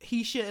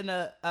 he shouldn't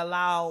have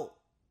allowed,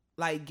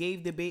 like,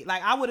 gave the baby.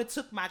 Like, I would have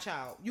took my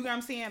child. You know what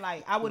I'm saying?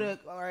 Like, I would have,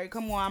 all right,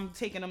 come on, I'm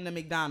taking him to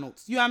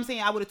McDonald's. You know what I'm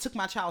saying? I would have took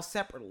my child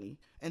separately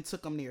and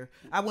took him there.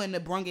 I wouldn't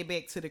have brung it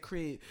back to the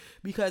crib.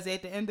 Because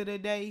at the end of the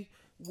day,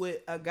 with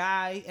a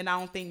guy, and I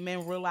don't think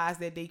men realize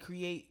that they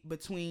create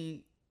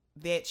between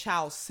that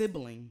child's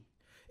sibling.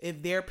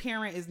 If their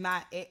parent is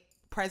not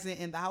present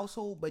in the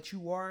household, but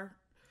you're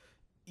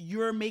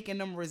making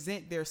them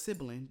resent their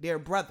sibling, their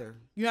brother,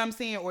 you know what I'm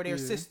saying, or their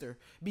sister,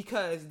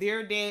 because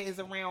their dad is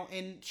around,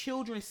 and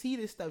children see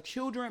this stuff.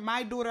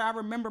 My daughter, I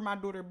remember my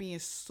daughter being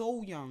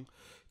so young,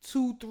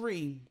 2,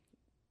 3,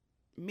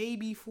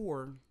 maybe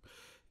 4.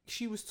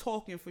 She was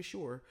talking for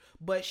sure,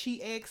 but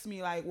she asked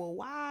me like, well,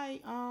 why,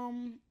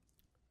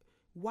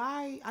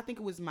 I think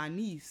it was my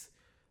niece.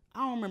 I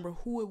don't remember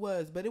who it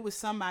was, but it was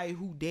somebody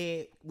who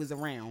dad was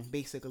around,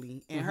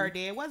 basically, and her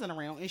dad wasn't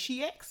around. And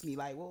she asked me,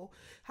 like, well,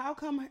 how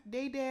come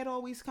they dad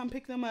always come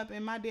pick them up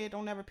and my dad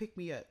don't ever pick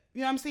me up?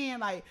 You know what I'm saying?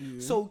 Like,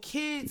 so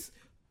kids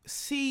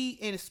see,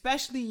 and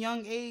especially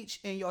young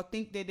age, and y'all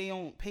think that they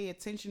don't pay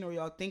attention, or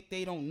y'all think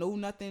they don't know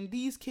nothing.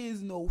 These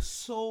kids know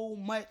so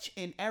much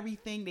and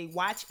everything. They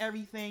watch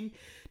everything.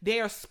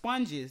 They are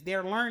sponges.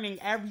 They're learning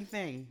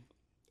everything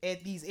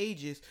at these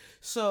ages.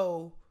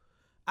 So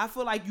I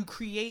feel like you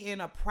creating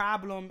a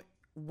problem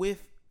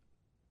with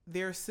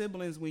their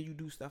siblings when you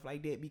do stuff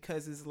like that,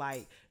 because it's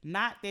like,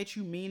 not that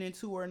you meaning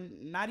to, or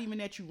not even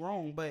that you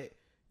wrong, but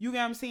you get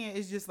what I'm saying?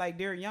 It's just like,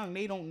 they're young.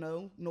 They don't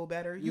know no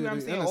better. You know what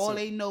I'm saying? Innocent. All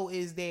they know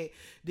is that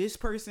this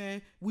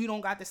person, we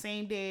don't got the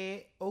same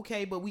dad,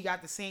 okay, but we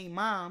got the same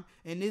mom.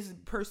 And this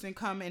person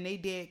come and they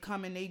dad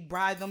come and they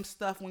buy them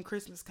stuff when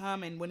Christmas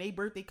come, and when they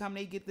birthday come,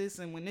 they get this,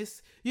 and when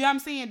this, you know what I'm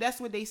saying? That's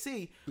what they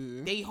see.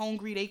 Yeah. They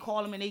hungry, they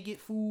call them and they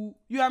get food.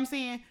 You know what I'm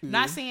saying? Yeah.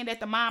 Not saying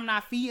that the mom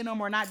not feeding them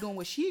or not doing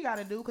what she got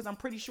to do, because I'm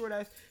pretty sure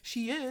that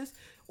she is,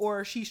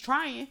 or she's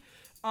trying.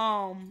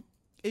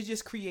 It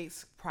just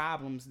creates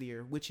problems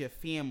there with your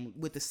family,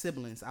 with the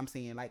siblings, I'm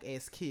saying, like,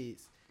 as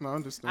kids. No, I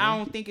understand. I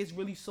don't think it's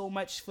really so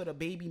much for the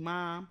baby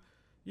mom.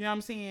 You know what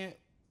I'm saying?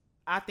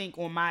 I think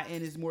on my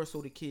end is more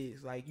so the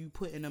kids. Like, you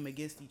putting them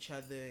against each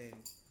other, and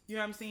you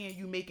know what I'm saying?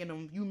 You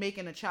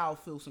making a child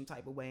feel some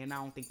type of way, and I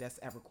don't think that's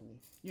ever cool.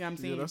 You know what I'm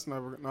saying? Yeah, that's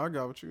never, no, I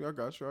got you. Yeah,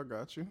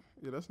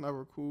 that's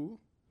never cool.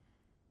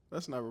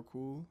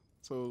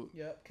 So,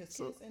 yep, because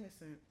kids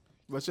innocent.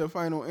 But your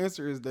final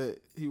answer is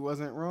that he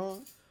wasn't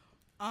wrong?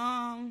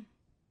 I'm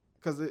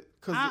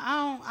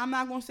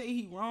not gonna say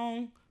he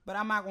wrong, but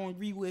I'm not gonna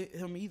agree with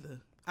him either.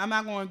 I'm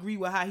not gonna agree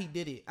with how he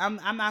did it. I'm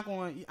not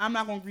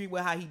gonna agree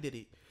with how he did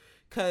it,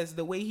 cause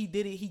the way he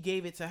did it, he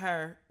gave it to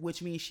her,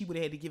 which means she would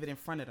have had to give it in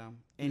front of them,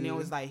 and it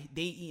was like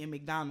they eating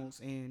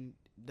McDonald's and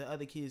the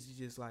other kids is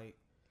just like.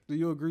 Do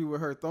you agree with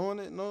her throwing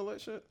it and all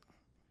that shit?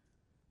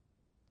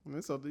 I mean,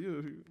 it's up to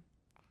you.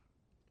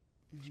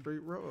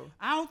 Straight raw.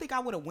 I don't think I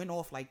would have went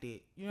off like that.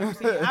 You know what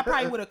I'm saying? I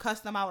probably would have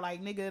cussed them out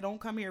like, nigga, don't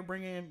come here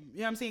bringing, you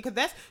know what I'm saying? Because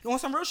that's, on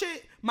some real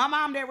shit, my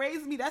mom that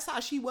raised me, that's how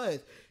she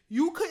was.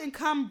 You couldn't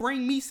come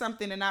bring me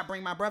something and not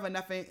bring my brother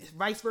nothing,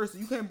 vice versa.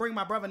 You couldn't bring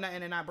my brother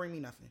nothing and not bring me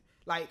nothing.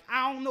 Like,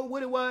 I don't know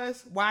what it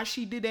was, why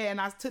she did that,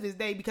 and to this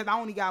day, because I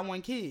only got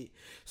one kid.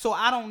 So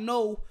I don't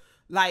know,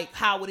 like,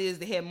 how it is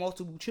to have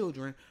multiple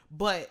children.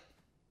 But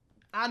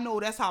I know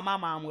that's how my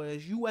mom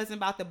was. You wasn't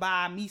about to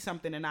buy me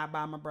something and not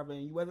buy my brother,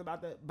 and you wasn't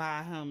about to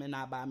buy him and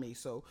not buy me.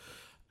 So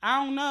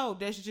I don't know.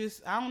 That's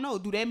just, I don't know.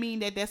 Do that mean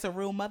that that's a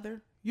real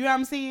mother? You know what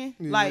I'm saying?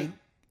 Mm-hmm. Like,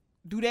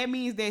 do that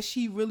mean that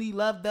she really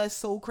loved us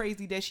so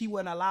crazy that she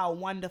wouldn't allow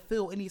one to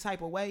feel any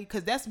type of way?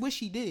 Because that's what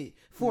she did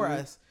for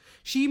us.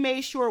 She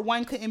made sure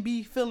one couldn't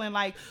be feeling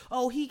like,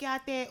 oh, he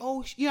got that.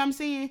 Oh, you know what I'm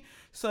saying?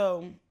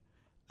 So,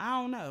 I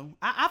don't know.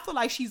 I feel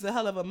like she's a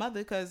hell of a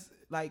mother because,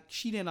 like,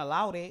 she didn't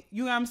allow that.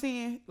 You know what I'm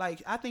saying?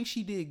 Like, I think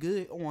she did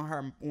good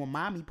on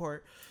mommy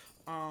part.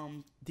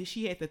 Did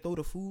she have to throw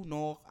the food?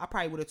 No. I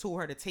probably would have told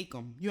her to take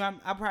him. You know,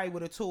 I probably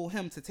would have told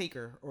him to take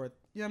her. Or,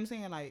 you know what I'm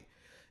saying? Like,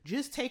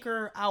 just take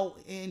her out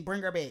and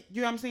bring her back.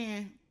 You know what I'm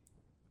saying?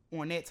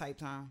 On that type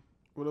time.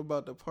 What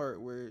about the part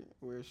where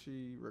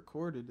she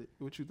recorded it?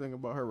 What you think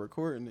about her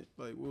recording it?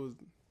 Like, what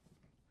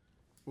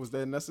was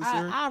that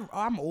necessary?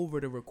 I'm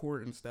over the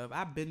recording stuff.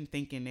 I've been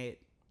thinking that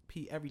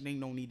everything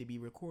don't need to be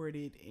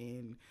recorded,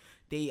 and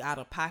they out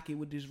of pocket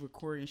with this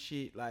recording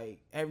shit. Like,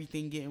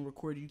 everything getting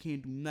recorded, you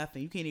can't do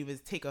nothing. You can't even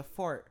take a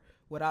fart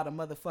without a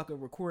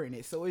motherfucker recording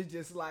it. So it's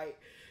just like,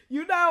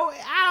 you know,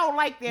 I don't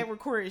like that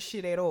recording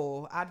shit at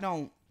all. I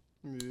don't.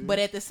 Yeah. But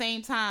at the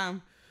same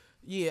time,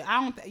 yeah, I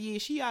don't.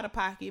 She out of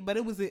pocket, but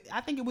I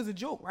think it was a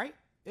joke, right?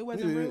 It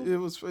wasn't real. It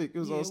was fake. It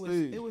was on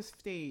stage. It was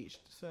staged.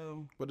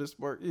 So, but it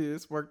sparked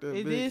that.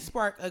 It did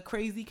spark a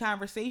crazy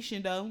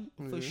conversation though,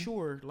 for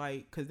sure.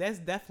 Like, cause that's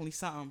definitely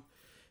something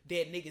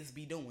that niggas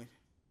be doing.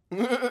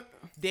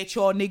 That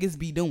y'all niggas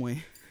be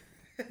doing.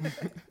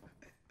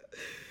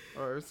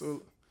 All right,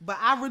 so. But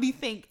I really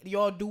think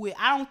y'all do it.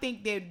 I don't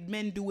think that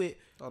men do it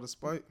out of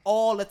spite.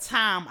 All the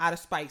time out of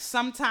spite.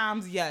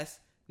 Sometimes, yes.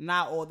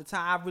 Not all the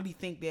time. I really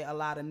think that a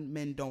lot of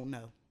men don't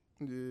know.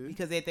 Yeah.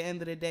 Because at the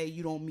end of the day,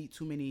 you don't meet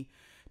too many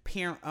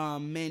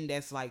men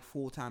that's like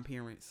full-time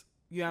parents.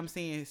 You know what I'm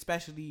saying?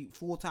 Especially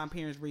full-time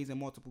parents raising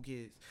multiple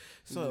kids.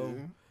 So,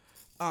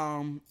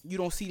 you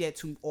don't see that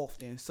too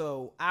often.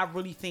 So, I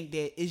really think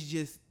that it's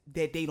just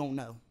that they don't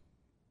know.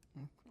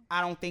 I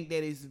don't think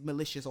that it's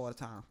malicious all the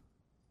time.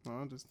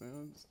 I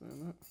understand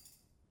that.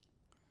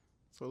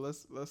 So,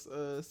 let's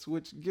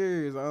switch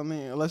gears. I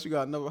mean, unless you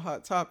got another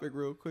hot topic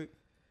real quick.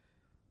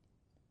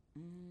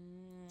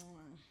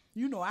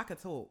 You know I could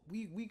talk.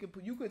 We could.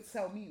 You could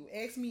tell me,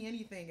 ask me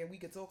anything, and we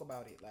could talk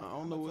about it. Like, I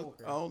don't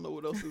know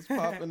what else is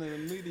popping in the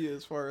media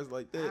as far as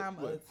like that.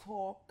 I'm a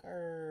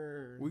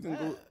talker. We can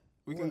go.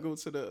 We can go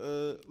to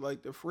the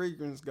like the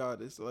fragrance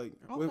goddess. Like,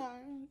 okay,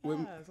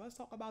 guys, let's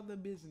talk about the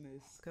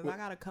business because I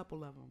got a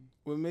couple of them.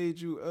 What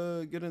made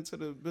you get into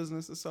the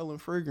business of selling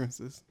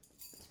fragrances?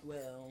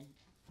 Well.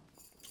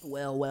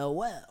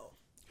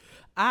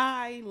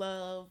 I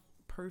love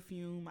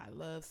perfume. I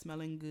love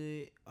smelling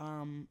good.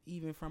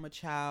 Even from a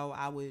child,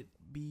 I would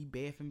be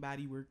Bath and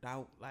Body worked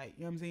out. Like,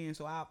 you know what I'm saying?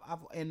 So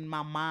and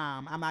my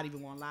mom, I'm not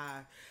even gonna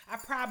lie, I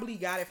probably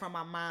got it from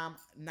my mom,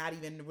 not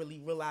even really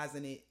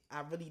realizing it.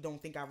 I really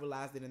don't think I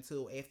realized it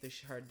until after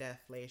her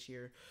death last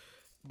year.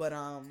 But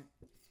I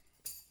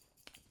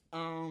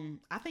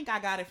think I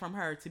got it from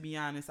her, to be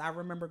honest. I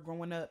remember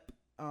growing up,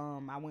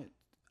 I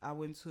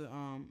went to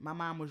my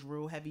mom was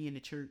real heavy in the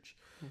church.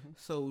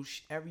 So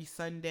every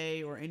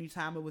Sunday or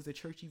anytime it was a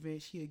church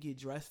event, she would get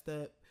dressed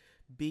up,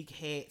 big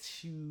hats,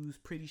 shoes,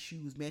 pretty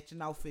shoes,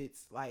 matching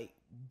outfits. Like,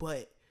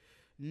 but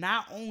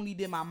not only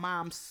did my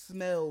mom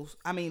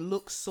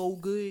look so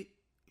good,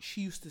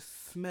 she used to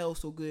smell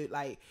so good.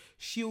 Like,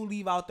 she'll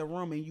leave out the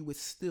room and you would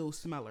still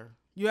smell her.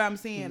 You know what I'm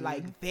saying?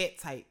 Like, that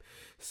type.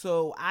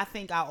 So I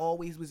think I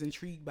always was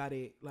intrigued by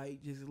that.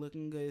 Like, just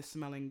looking good,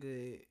 smelling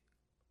good.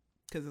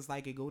 Because it's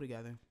like it go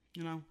together,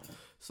 you know?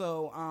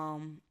 So,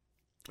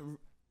 a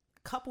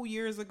couple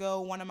years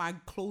ago, one of my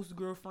close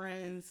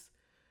girlfriends,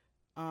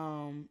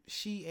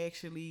 she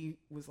actually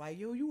was like,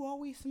 yo, you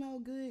always smell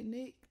good,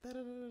 Nick.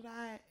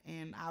 Da-da-da-da-da.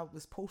 And I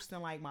was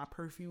posting like my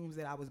perfumes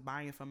that I was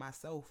buying for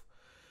myself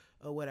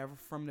or whatever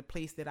from the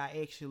place that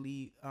I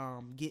actually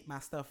get my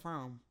stuff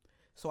from.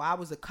 So I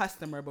was a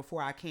customer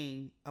before I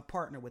came a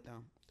partner with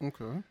them.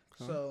 Okay.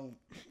 So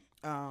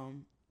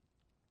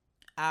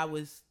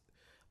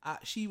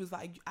she was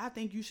like, I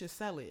think you should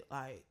sell it.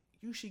 Like,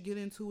 you should get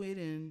into it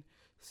and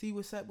see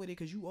what's up with it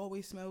because you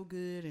always smell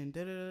good and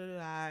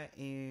da-da-da-da-da.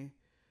 And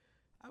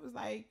I was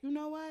like, you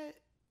know what?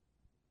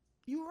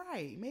 You're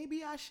right.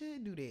 Maybe I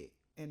should do that.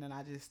 And then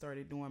I just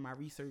started doing my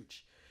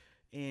research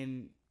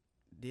and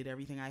did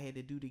everything I had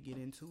to do to get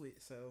into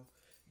it. So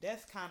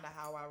that's kind of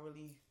how I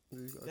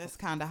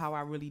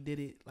really did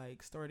it.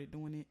 Like, started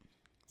doing it.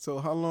 So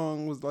how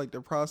long was like the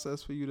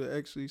process for you to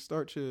actually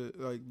start your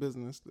like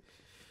business?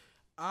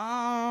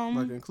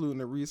 Like including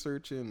the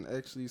research and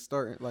actually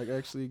starting, like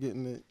actually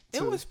getting it.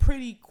 It was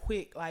pretty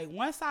quick. Like,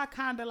 once I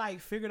kind of like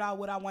figured out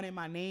what I wanted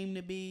my name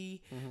to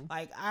be,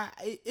 like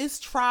it's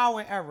trial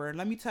and error.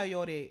 Let me tell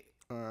y'all that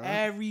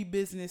every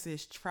business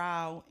is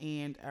trial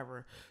and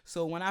error.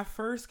 So when I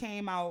first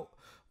came out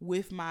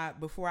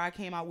before I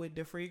came out with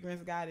the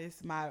Fragrance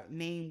Goddess, my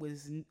name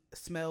was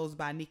Smells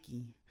by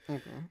Nikki.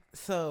 Okay.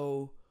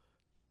 So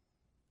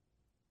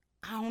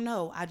I don't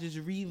know. I just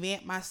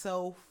revamped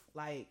myself.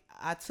 Like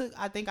I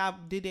think I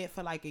did that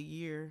for like a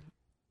year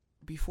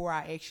before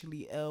I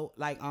actually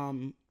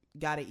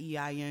got an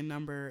EIN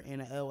number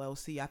and an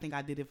LLC. I think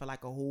I did it for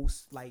like a whole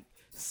like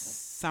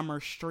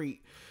summer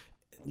straight,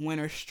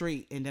 winter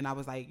straight, and then I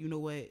was like, you know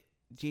what?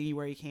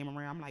 January came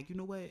around. I'm like, you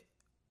know what?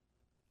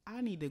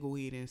 I need to go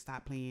ahead and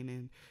stop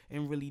playing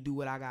and really do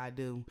what I gotta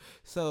do.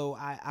 So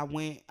I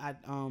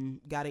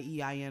got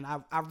an EIN.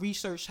 I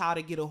researched how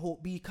to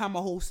become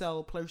a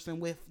wholesale person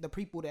with the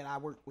people that I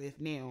work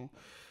with now,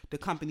 the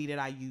company that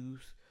I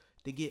use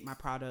to get my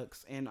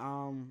products, and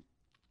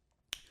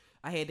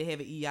I had to have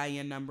an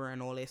EIN number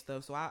and all that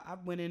stuff. So I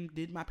went and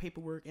did my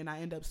paperwork, and I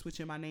ended up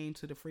switching my name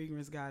to the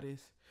Fragrance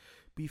Goddess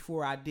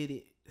before I did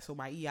it. So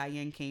my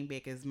EIN came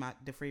back as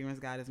the Fragrance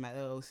Goddess. My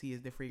LLC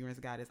is the Fragrance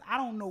Goddess. I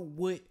don't know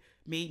what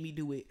made me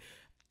do it.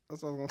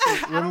 That's what I was gonna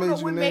say. I don't know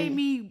what made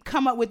me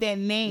come up with that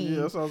name.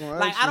 Yeah, that's what I was gonna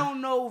like ask you. I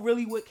don't know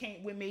really what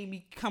made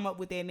me come up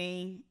with that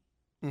name.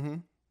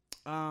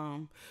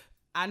 Mm-hmm.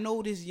 I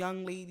know this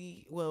young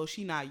lady. Well,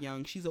 she not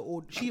young. She an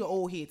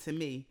old head to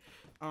me.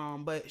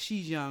 But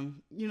she's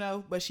young, you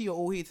know. But she an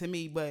old head to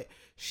me. But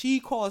she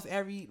calls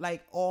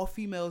all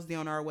females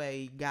down our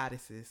way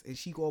goddesses, and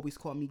she always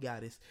called me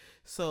goddess.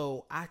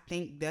 So I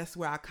think that's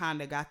where I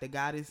kind of got the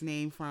goddess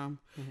name from.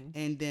 Mm-hmm.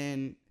 And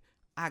then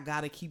I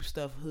gotta keep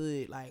stuff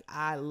hood. Like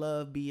I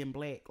love being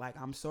black. Like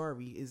I'm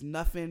sorry, it's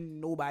nothing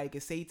nobody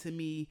can say to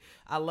me.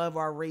 I love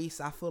our race.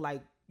 I feel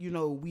like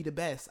we the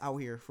best out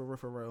here for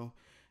real.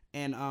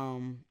 And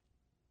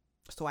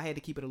so I had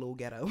to keep it a little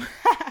ghetto.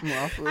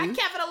 I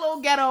kept it a little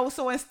ghetto.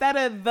 So instead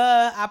of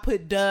I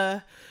put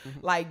duh,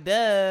 like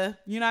duh.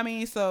 You know what I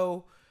mean?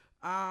 So,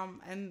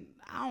 and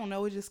I don't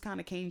know. It just kind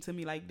of came to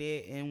me like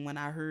that. And when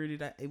I heard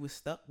it, it was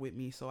stuck with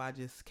me. So I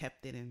just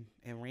kept it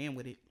and ran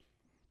with it.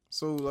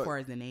 So as far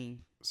as the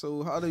name.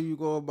 So how do you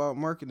go about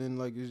marketing?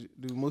 Like,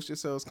 do most of your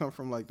sales come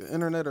from like the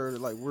internet or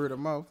like word of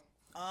mouth?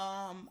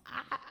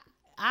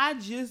 I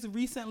just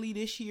recently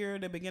this year,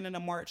 the beginning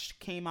of March,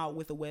 came out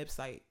with a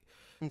website.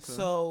 Okay.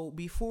 So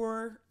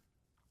before,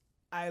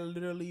 I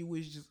literally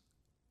was just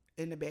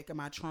in the back of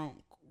my trunk,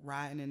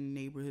 riding in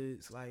the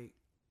neighborhoods, like,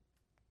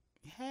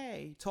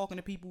 hey, talking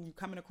to people,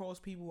 coming across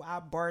people. I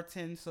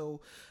bartend,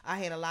 so I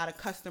had a lot of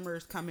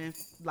customers coming.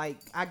 Like,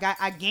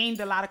 I gained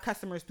a lot of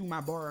customers through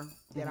my bar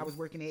that I was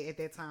working at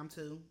that time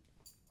too.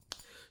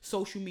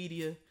 Social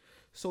media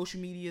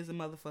is a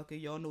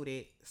motherfucker. Y'all know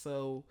that.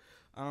 So,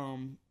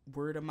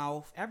 word of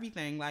mouth,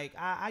 everything. Like,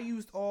 I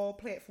used all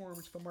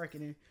platforms for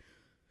marketing.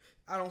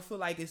 I don't feel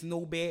like it's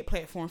no bad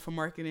platform for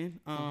marketing.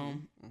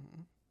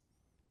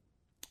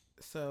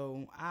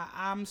 So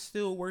I'm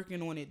still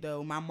working on it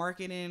though. My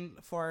marketing,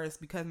 as far as,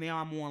 because now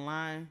I'm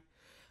online,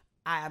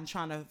 I'm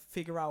trying to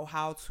figure out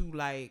how to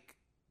like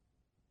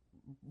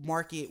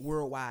market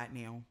worldwide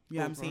now. You know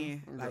what I'm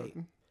saying? Like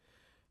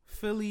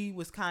Philly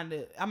was kind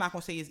of, I'm not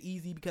gonna say it's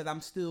easy because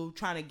I'm still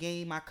trying to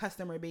gain my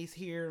customer base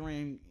here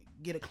and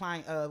get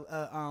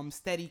a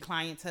steady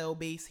clientele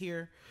base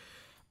here.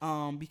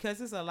 Because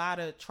there's a lot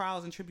of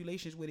trials and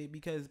tribulations with it,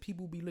 because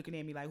people be looking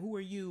at me like, who are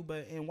you?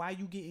 And why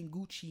you getting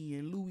Gucci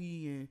and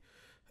Louis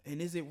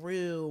and is it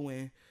real?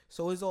 And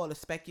so it's all the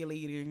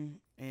speculating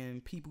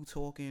and people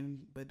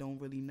talking but don't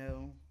really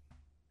know.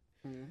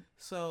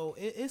 So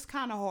it's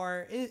kind of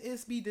hard.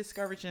 It's be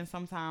discouraging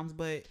sometimes,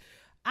 but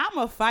I'm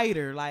a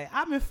fighter. Like,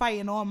 I've been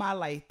fighting all my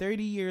life.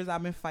 30 years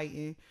I've been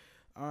fighting.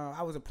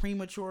 I was a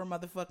premature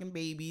motherfucking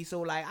baby.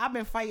 So, like, I've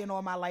been fighting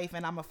all my life,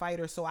 and I'm a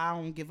fighter, so I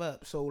don't give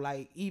up. So,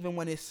 like, even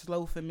when it's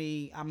slow for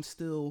me, I'm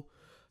still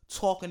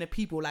talking to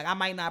people. Like, I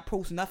might not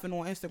post nothing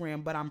on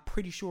Instagram, but I'm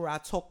pretty sure I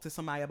talked to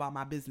somebody about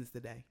my business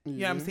today. You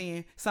know what I'm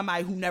saying?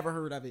 Somebody who never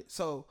heard of it.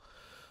 So,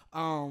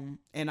 and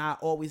I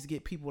always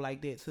get people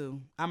like that,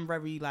 too. I'm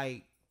very,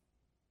 like,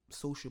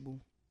 sociable.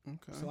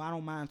 Okay. So, I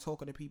don't mind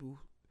talking to people.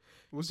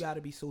 You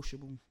gotta be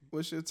sociable.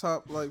 What's your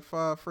top, like,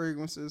 5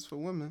 fragrances for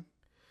women?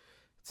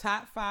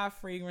 Top 5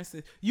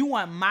 fragrances. You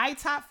want my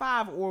top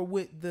 5 or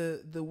what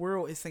the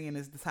world is saying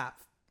is the top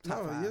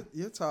 5?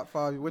 Your top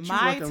 5. What my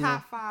you recommend?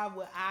 top 5,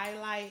 what I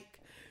like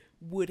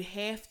would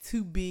have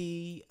to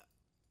be,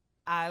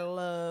 I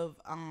love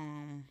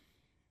perfume.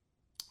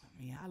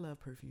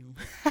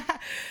 I love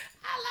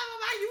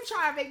how you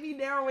try to make me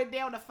narrow it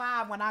down to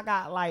 5 when I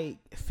got like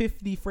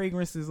 50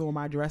 fragrances on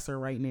my dresser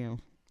right now.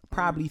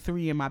 Probably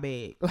 3 in my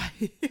bag.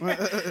 Like,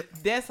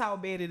 that's how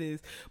bad it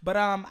is. But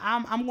I'm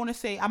gonna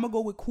say I'm gonna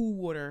go with Cool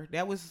Water.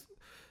 That was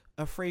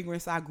a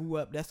fragrance I grew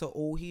up. That's an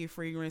old head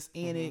fragrance,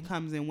 and it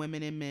comes in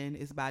women and men.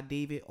 It's by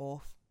David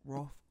Roth,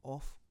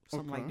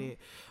 something like that.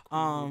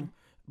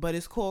 But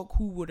it's called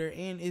Cool Water,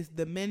 and it's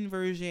the men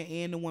version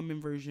and the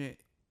women version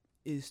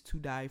is to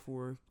die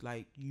for.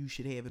 Like, you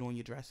should have it on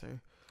your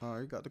dresser. All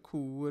right, got the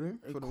Cool Water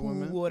for the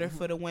women. Cool Water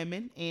for the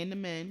women and the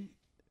men.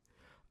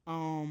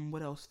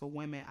 What else for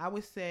women? I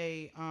would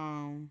say,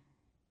 ooh,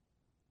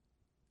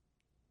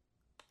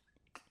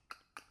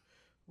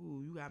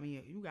 you got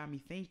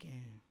me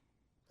thinking.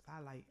 I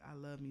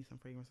love me some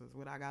fragrances.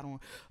 What I got on?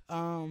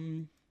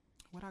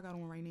 What I got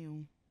on right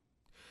now?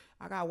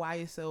 I got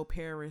YSL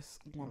Paris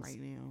on right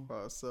now.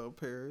 YSL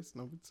Paris,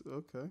 number 2.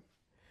 Okay.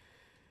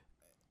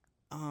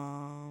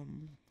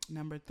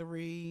 Number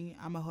 3,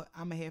 I'm a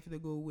have to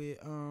go with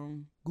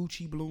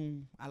Gucci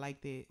Bloom. I like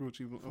that.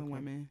 Gucci Bloom for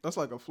women. That's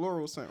like a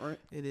floral scent, right?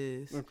 It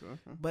is. Okay.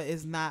 But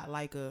it's not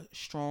like a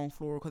strong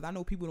floral because I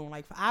know people don't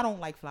like. I don't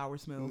like flower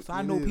smells, so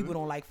I know people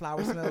don't like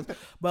flower smells.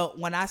 But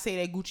when I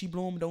say that Gucci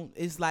Bloom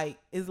it's like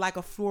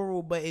a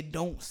floral, but it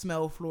don't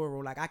smell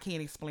floral. Like I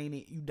can't explain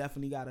it. You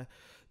definitely gotta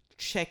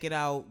check it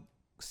out,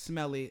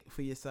 smell it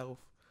for yourself.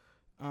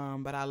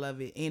 But I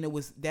love it, and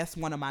that's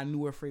one of my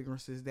newer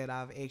fragrances that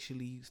I've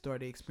actually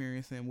started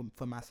experiencing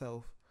for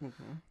myself. What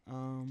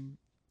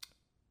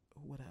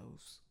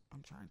else?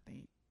 I'm trying to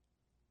think.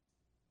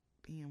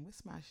 Damn,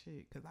 what's my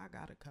shit? Cause I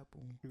got a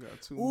couple. You got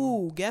 2 Ooh,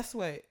 more. guess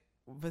what?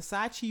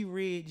 Versace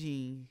Red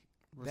Jean.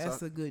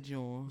 That's a good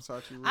joint.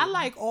 Versace Red. I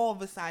like all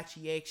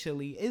Versace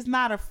actually. It's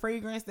not a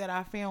fragrance that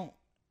I found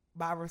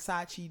by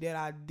Versace that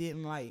I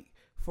didn't like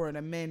for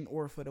the men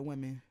or for the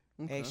women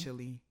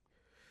actually.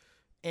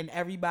 And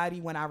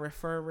everybody, when I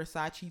refer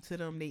Versace to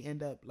them, they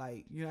end up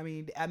like, you know what I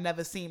mean? I've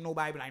never seen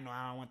nobody be like, no,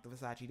 I don't want the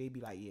Versace. They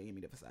be like, yeah, give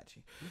me the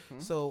Versace.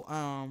 So,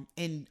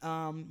 and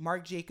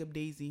Marc Jacob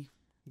Daisy.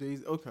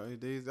 Daisy, okay,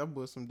 Daisy. I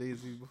bought some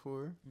Daisy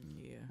before.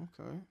 Yeah.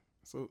 Okay.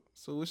 So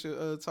what's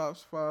your top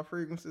 5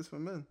 fragrances for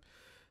men?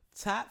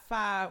 Top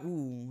 5,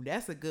 ooh,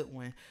 that's a good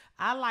one.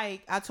 I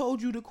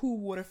told you the Cool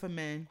Water for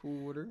men.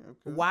 Cool Water,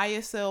 okay.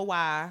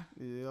 YSLY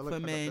yeah, I like for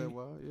men. That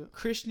wild, yeah.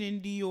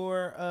 Christian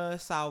Dior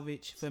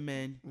Salvage for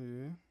men.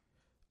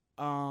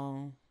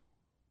 Yeah.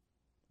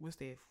 What's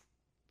that?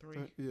 3?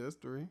 Yeah, it's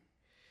 3.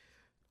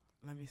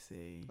 Let me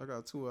see. I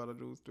got 2 out of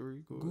those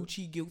 3.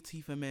 Gucci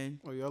Guilty for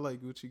men. Oh yeah, I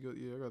like Gucci Guilty.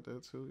 Yeah, I got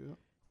that too. Yeah.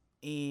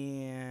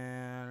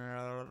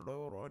 And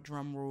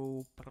drum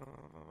roll.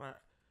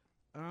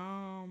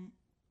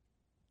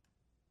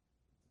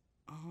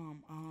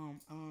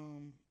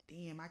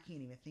 Damn, I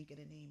can't even think of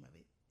the name of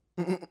it.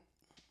 Damn,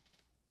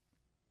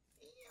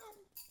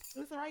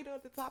 it's right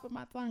at the top of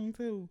my tongue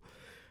too.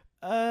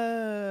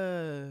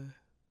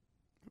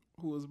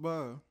 Who was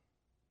by?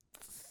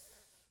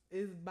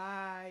 It's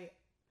by.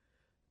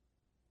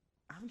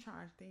 I'm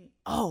trying to think.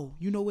 Oh,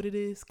 you know what it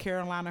is?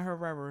 Carolina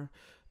Herrera,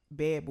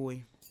 Bad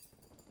Boy.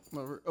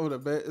 Oh,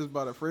 it's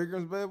by the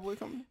fragrance Bad Boy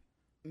company?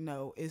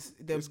 No, it's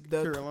the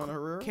Carolina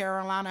Herrera.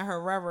 Carolina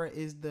Herrera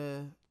is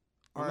the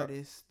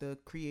artist, the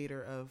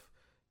creator of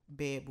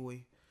Bad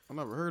Boy. I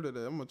never heard of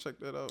that. I'm gonna check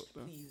that out.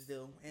 Then. Please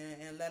do,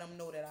 and let them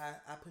know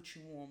that I put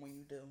you on when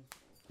you do.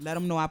 Let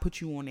them know I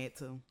put you on that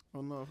too.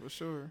 Oh no, for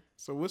sure.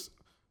 So what's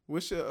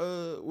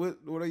your what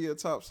are your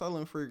top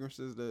selling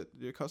fragrances that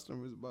your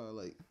customers buy?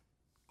 Like,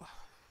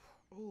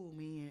 oh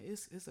man,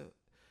 it's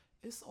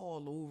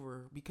all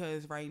over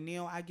because right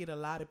now I get a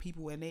lot of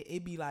people and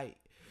it be like.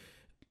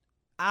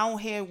 I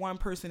don't have one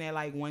person that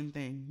like one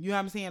thing. You know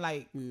what I'm saying?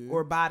 Like,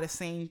 or buy the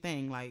same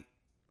thing. Like,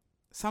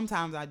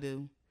 sometimes I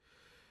do.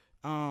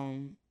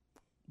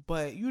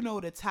 But you know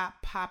the top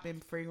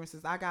popping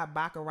fragrances. I got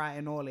Baccarat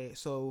and all that.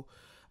 So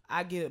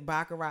I get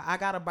Baccarat. I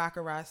got a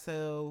Baccarat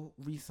sale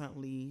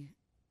recently.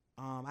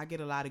 I get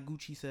a lot of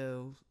Gucci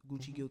sales,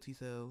 Gucci Guilty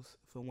sales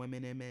for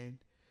women and men.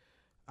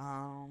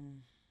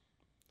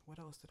 What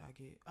else did I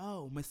get?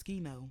 Oh,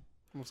 Moschino.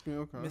 Okay.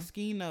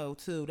 Moschino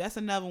too. That's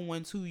another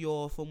one too,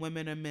 y'all, for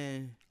women and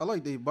men. I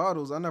like they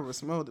bottles. I never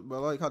smelled it, but I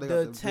like how they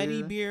the got the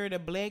teddy beer, the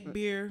black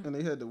beer, and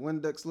they had the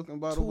Windex looking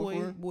bottle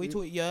before.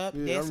 Toy. Yup,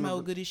 that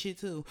smelled good as shit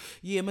too.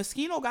 Yeah,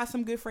 Moschino got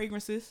some good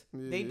fragrances.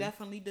 Yeah. They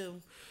definitely do.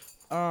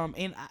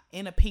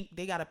 In a pink,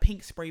 they got a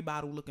pink spray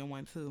bottle looking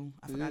one too.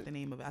 I forgot the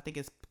name of it. I think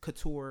it's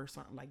Couture or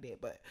something like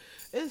that. But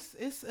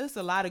it's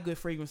a lot of good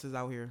fragrances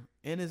out here,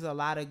 and there's a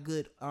lot of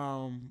good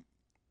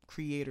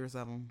creators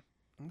of them.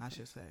 I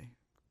should say.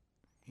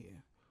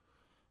 Yeah,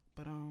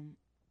 but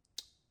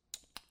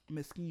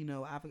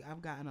Moschino,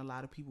 I've gotten a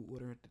lot of people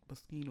order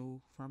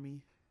Moschino from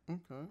me.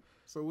 Okay,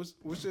 so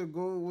what's your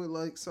goal with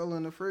like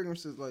selling the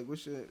fragrances? Like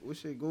what's your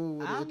goal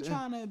with it? I'm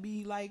trying to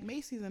be like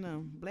Macy's and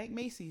them, Black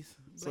Macy's,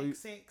 Black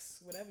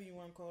Saks, whatever you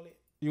want to call it.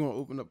 You want to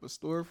open up a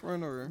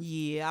storefront or?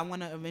 Yeah, I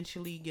want to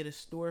eventually get a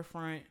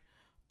storefront.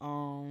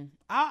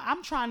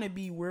 I'm trying to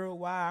be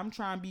worldwide. I'm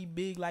trying to be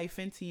big like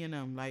Fenty and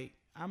them. Like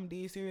I'm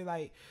dead serious.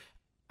 Like.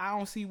 I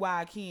don't see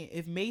why I can't.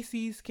 If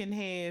Macy's can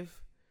have,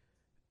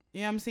 you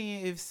know what I'm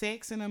saying? If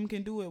Saks and them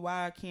can do it,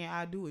 why can't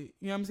I do it?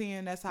 You know what I'm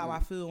saying? That's how I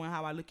feel and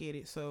how I look at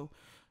it. So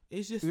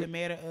it's just a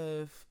matter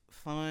of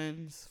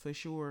funds for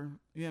sure.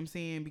 You know what I'm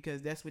saying?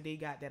 Because that's what they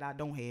got that I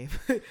don't have.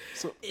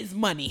 So it's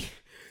money.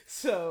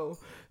 So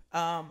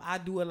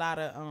I do a lot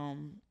of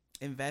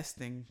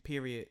investing,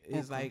 period.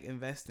 It's like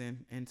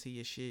investing into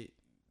your shit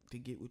to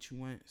get what you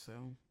want.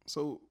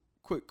 So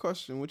quick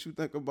question. What you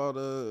think about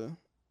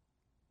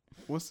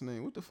what's the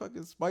name? What the fuck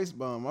is Spice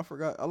Bomb? I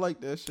forgot. I like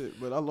that shit,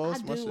 but I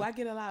lost my shit. I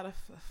get a lot of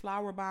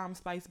Flower Bomb,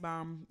 Spice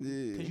Bomb.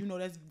 Yeah. Because you know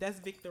that's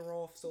Victor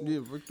Rolf. So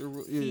yeah, Victor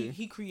Rolf. Yeah.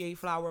 He create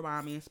Flower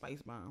Bomb and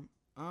Spice Bomb.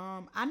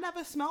 I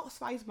never smelled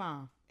Spice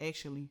Bomb,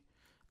 actually.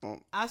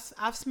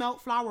 I've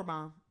smelled Flower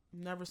Bomb.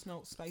 Never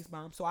smelled Spice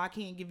Bomb, so I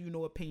can't give you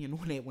no opinion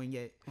on that one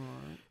yet. All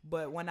right.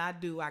 But when I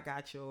do, I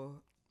got your.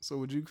 So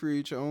would you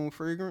create your own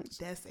fragrance?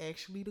 That's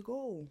actually the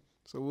goal.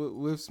 So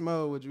what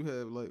smell would you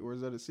have, like, or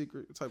is that a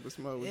secret type of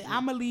smell?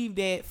 I'm gonna leave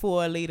that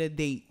for a later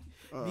date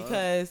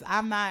because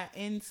I'm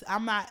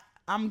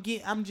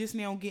just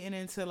now getting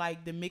into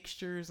like the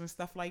mixtures and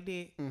stuff like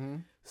that. Mm-hmm.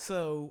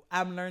 So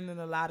I'm learning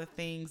a lot of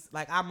things.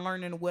 Like I'm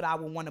learning what I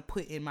would want to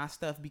put in my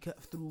stuff because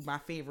through my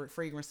favorite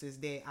fragrances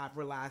that I've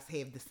realized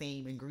have the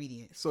same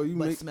ingredients, so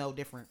smell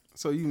different.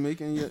 So you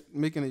making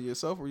it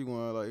yourself, or you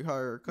gonna like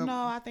hire a company?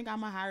 No, I think I'm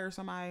gonna hire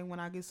somebody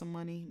when I get some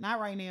money. Not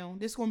right now.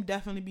 This will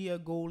definitely be a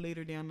goal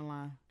later down the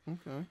line.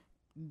 Okay.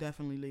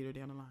 Definitely later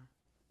down the line.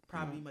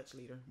 Probably much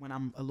later when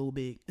I'm a little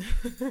big.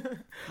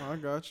 I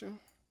got you.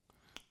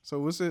 So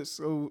what's it?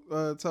 So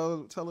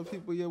tell the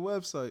people your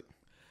website.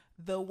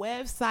 The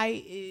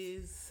website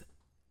is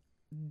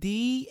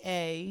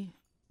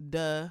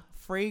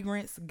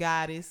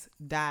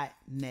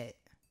thefragrancegoddess.net.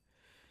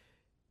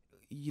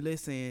 You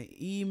listen,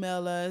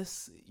 email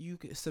us. You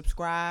can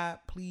subscribe,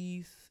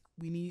 please.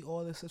 We need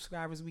all the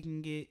subscribers we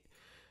can get.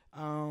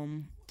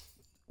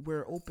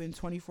 We're open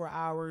 24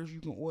 hours.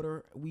 You can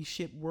order. We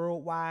ship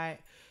worldwide.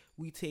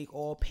 We take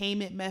all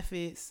payment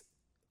methods.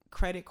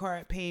 Credit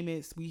card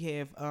payments. We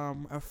have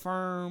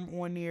Affirm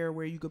on there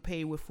where you can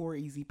pay with 4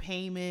 easy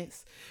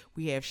payments.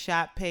 We have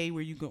Shop Pay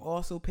where you can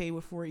also pay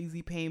with 4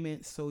 easy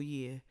payments. So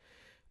yeah,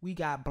 we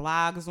got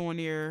blogs on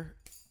there.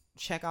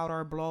 Check out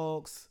our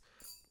blogs.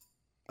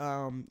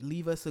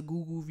 Leave us a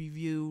Google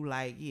review.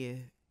 Like yeah,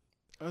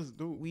 that's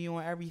dope. We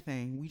on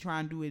everything. We try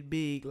and do it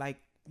big,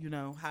 like you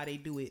know how they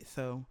do it.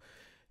 So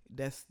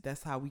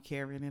that's how we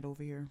carrying it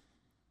over here.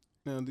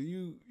 Now, do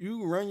you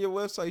run your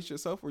website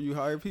yourself, or you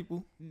hire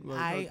people?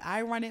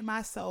 I run it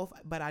myself,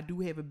 but I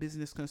do have a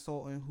business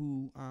consultant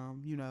who,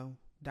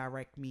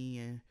 direct me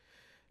and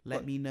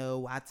let me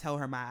know. I tell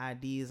her my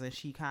ideas, and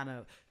she kind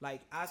of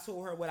like I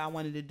told her what I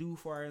wanted to do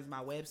for her as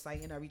my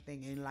website and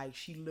everything, and like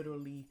she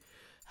literally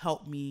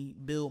helped me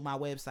build my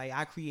website.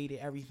 I created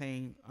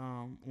everything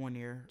on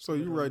there. So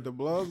you write the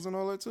blogs and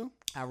all that too?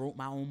 I wrote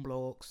my own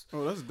blogs.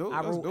 Oh, that's dope.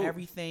 I wrote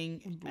everything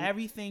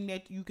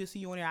that you can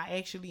see on there.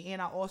 I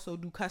also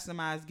do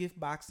customized gift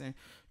boxing.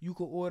 You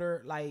could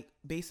order like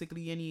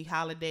basically any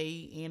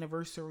holiday,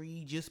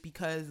 anniversary, just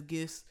because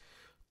gifts.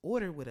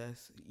 Order with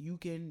us. You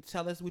can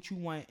tell us what you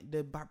want.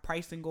 The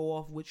pricing go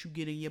off what you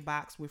get in your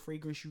box, what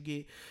fragrance you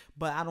get.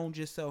 But I don't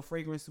just sell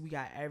fragrance. We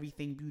got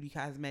everything: beauty,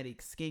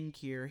 cosmetics,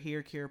 skincare,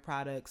 hair care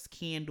products,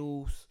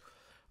 candles,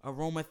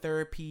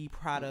 aromatherapy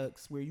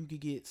products, where you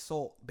could get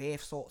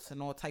bath salts, and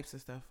all types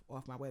of stuff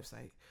off my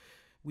website.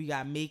 We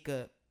got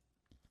makeup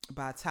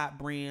by top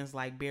brands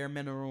like Bare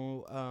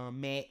Mineral,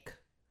 MAC,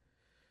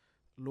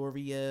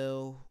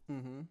 L'Oreal.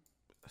 Mm-hmm.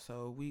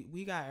 So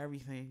we got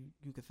everything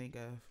you could think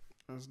of.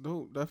 That's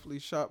dope. Definitely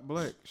shop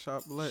black.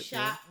 Shop black.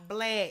 Shop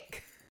black.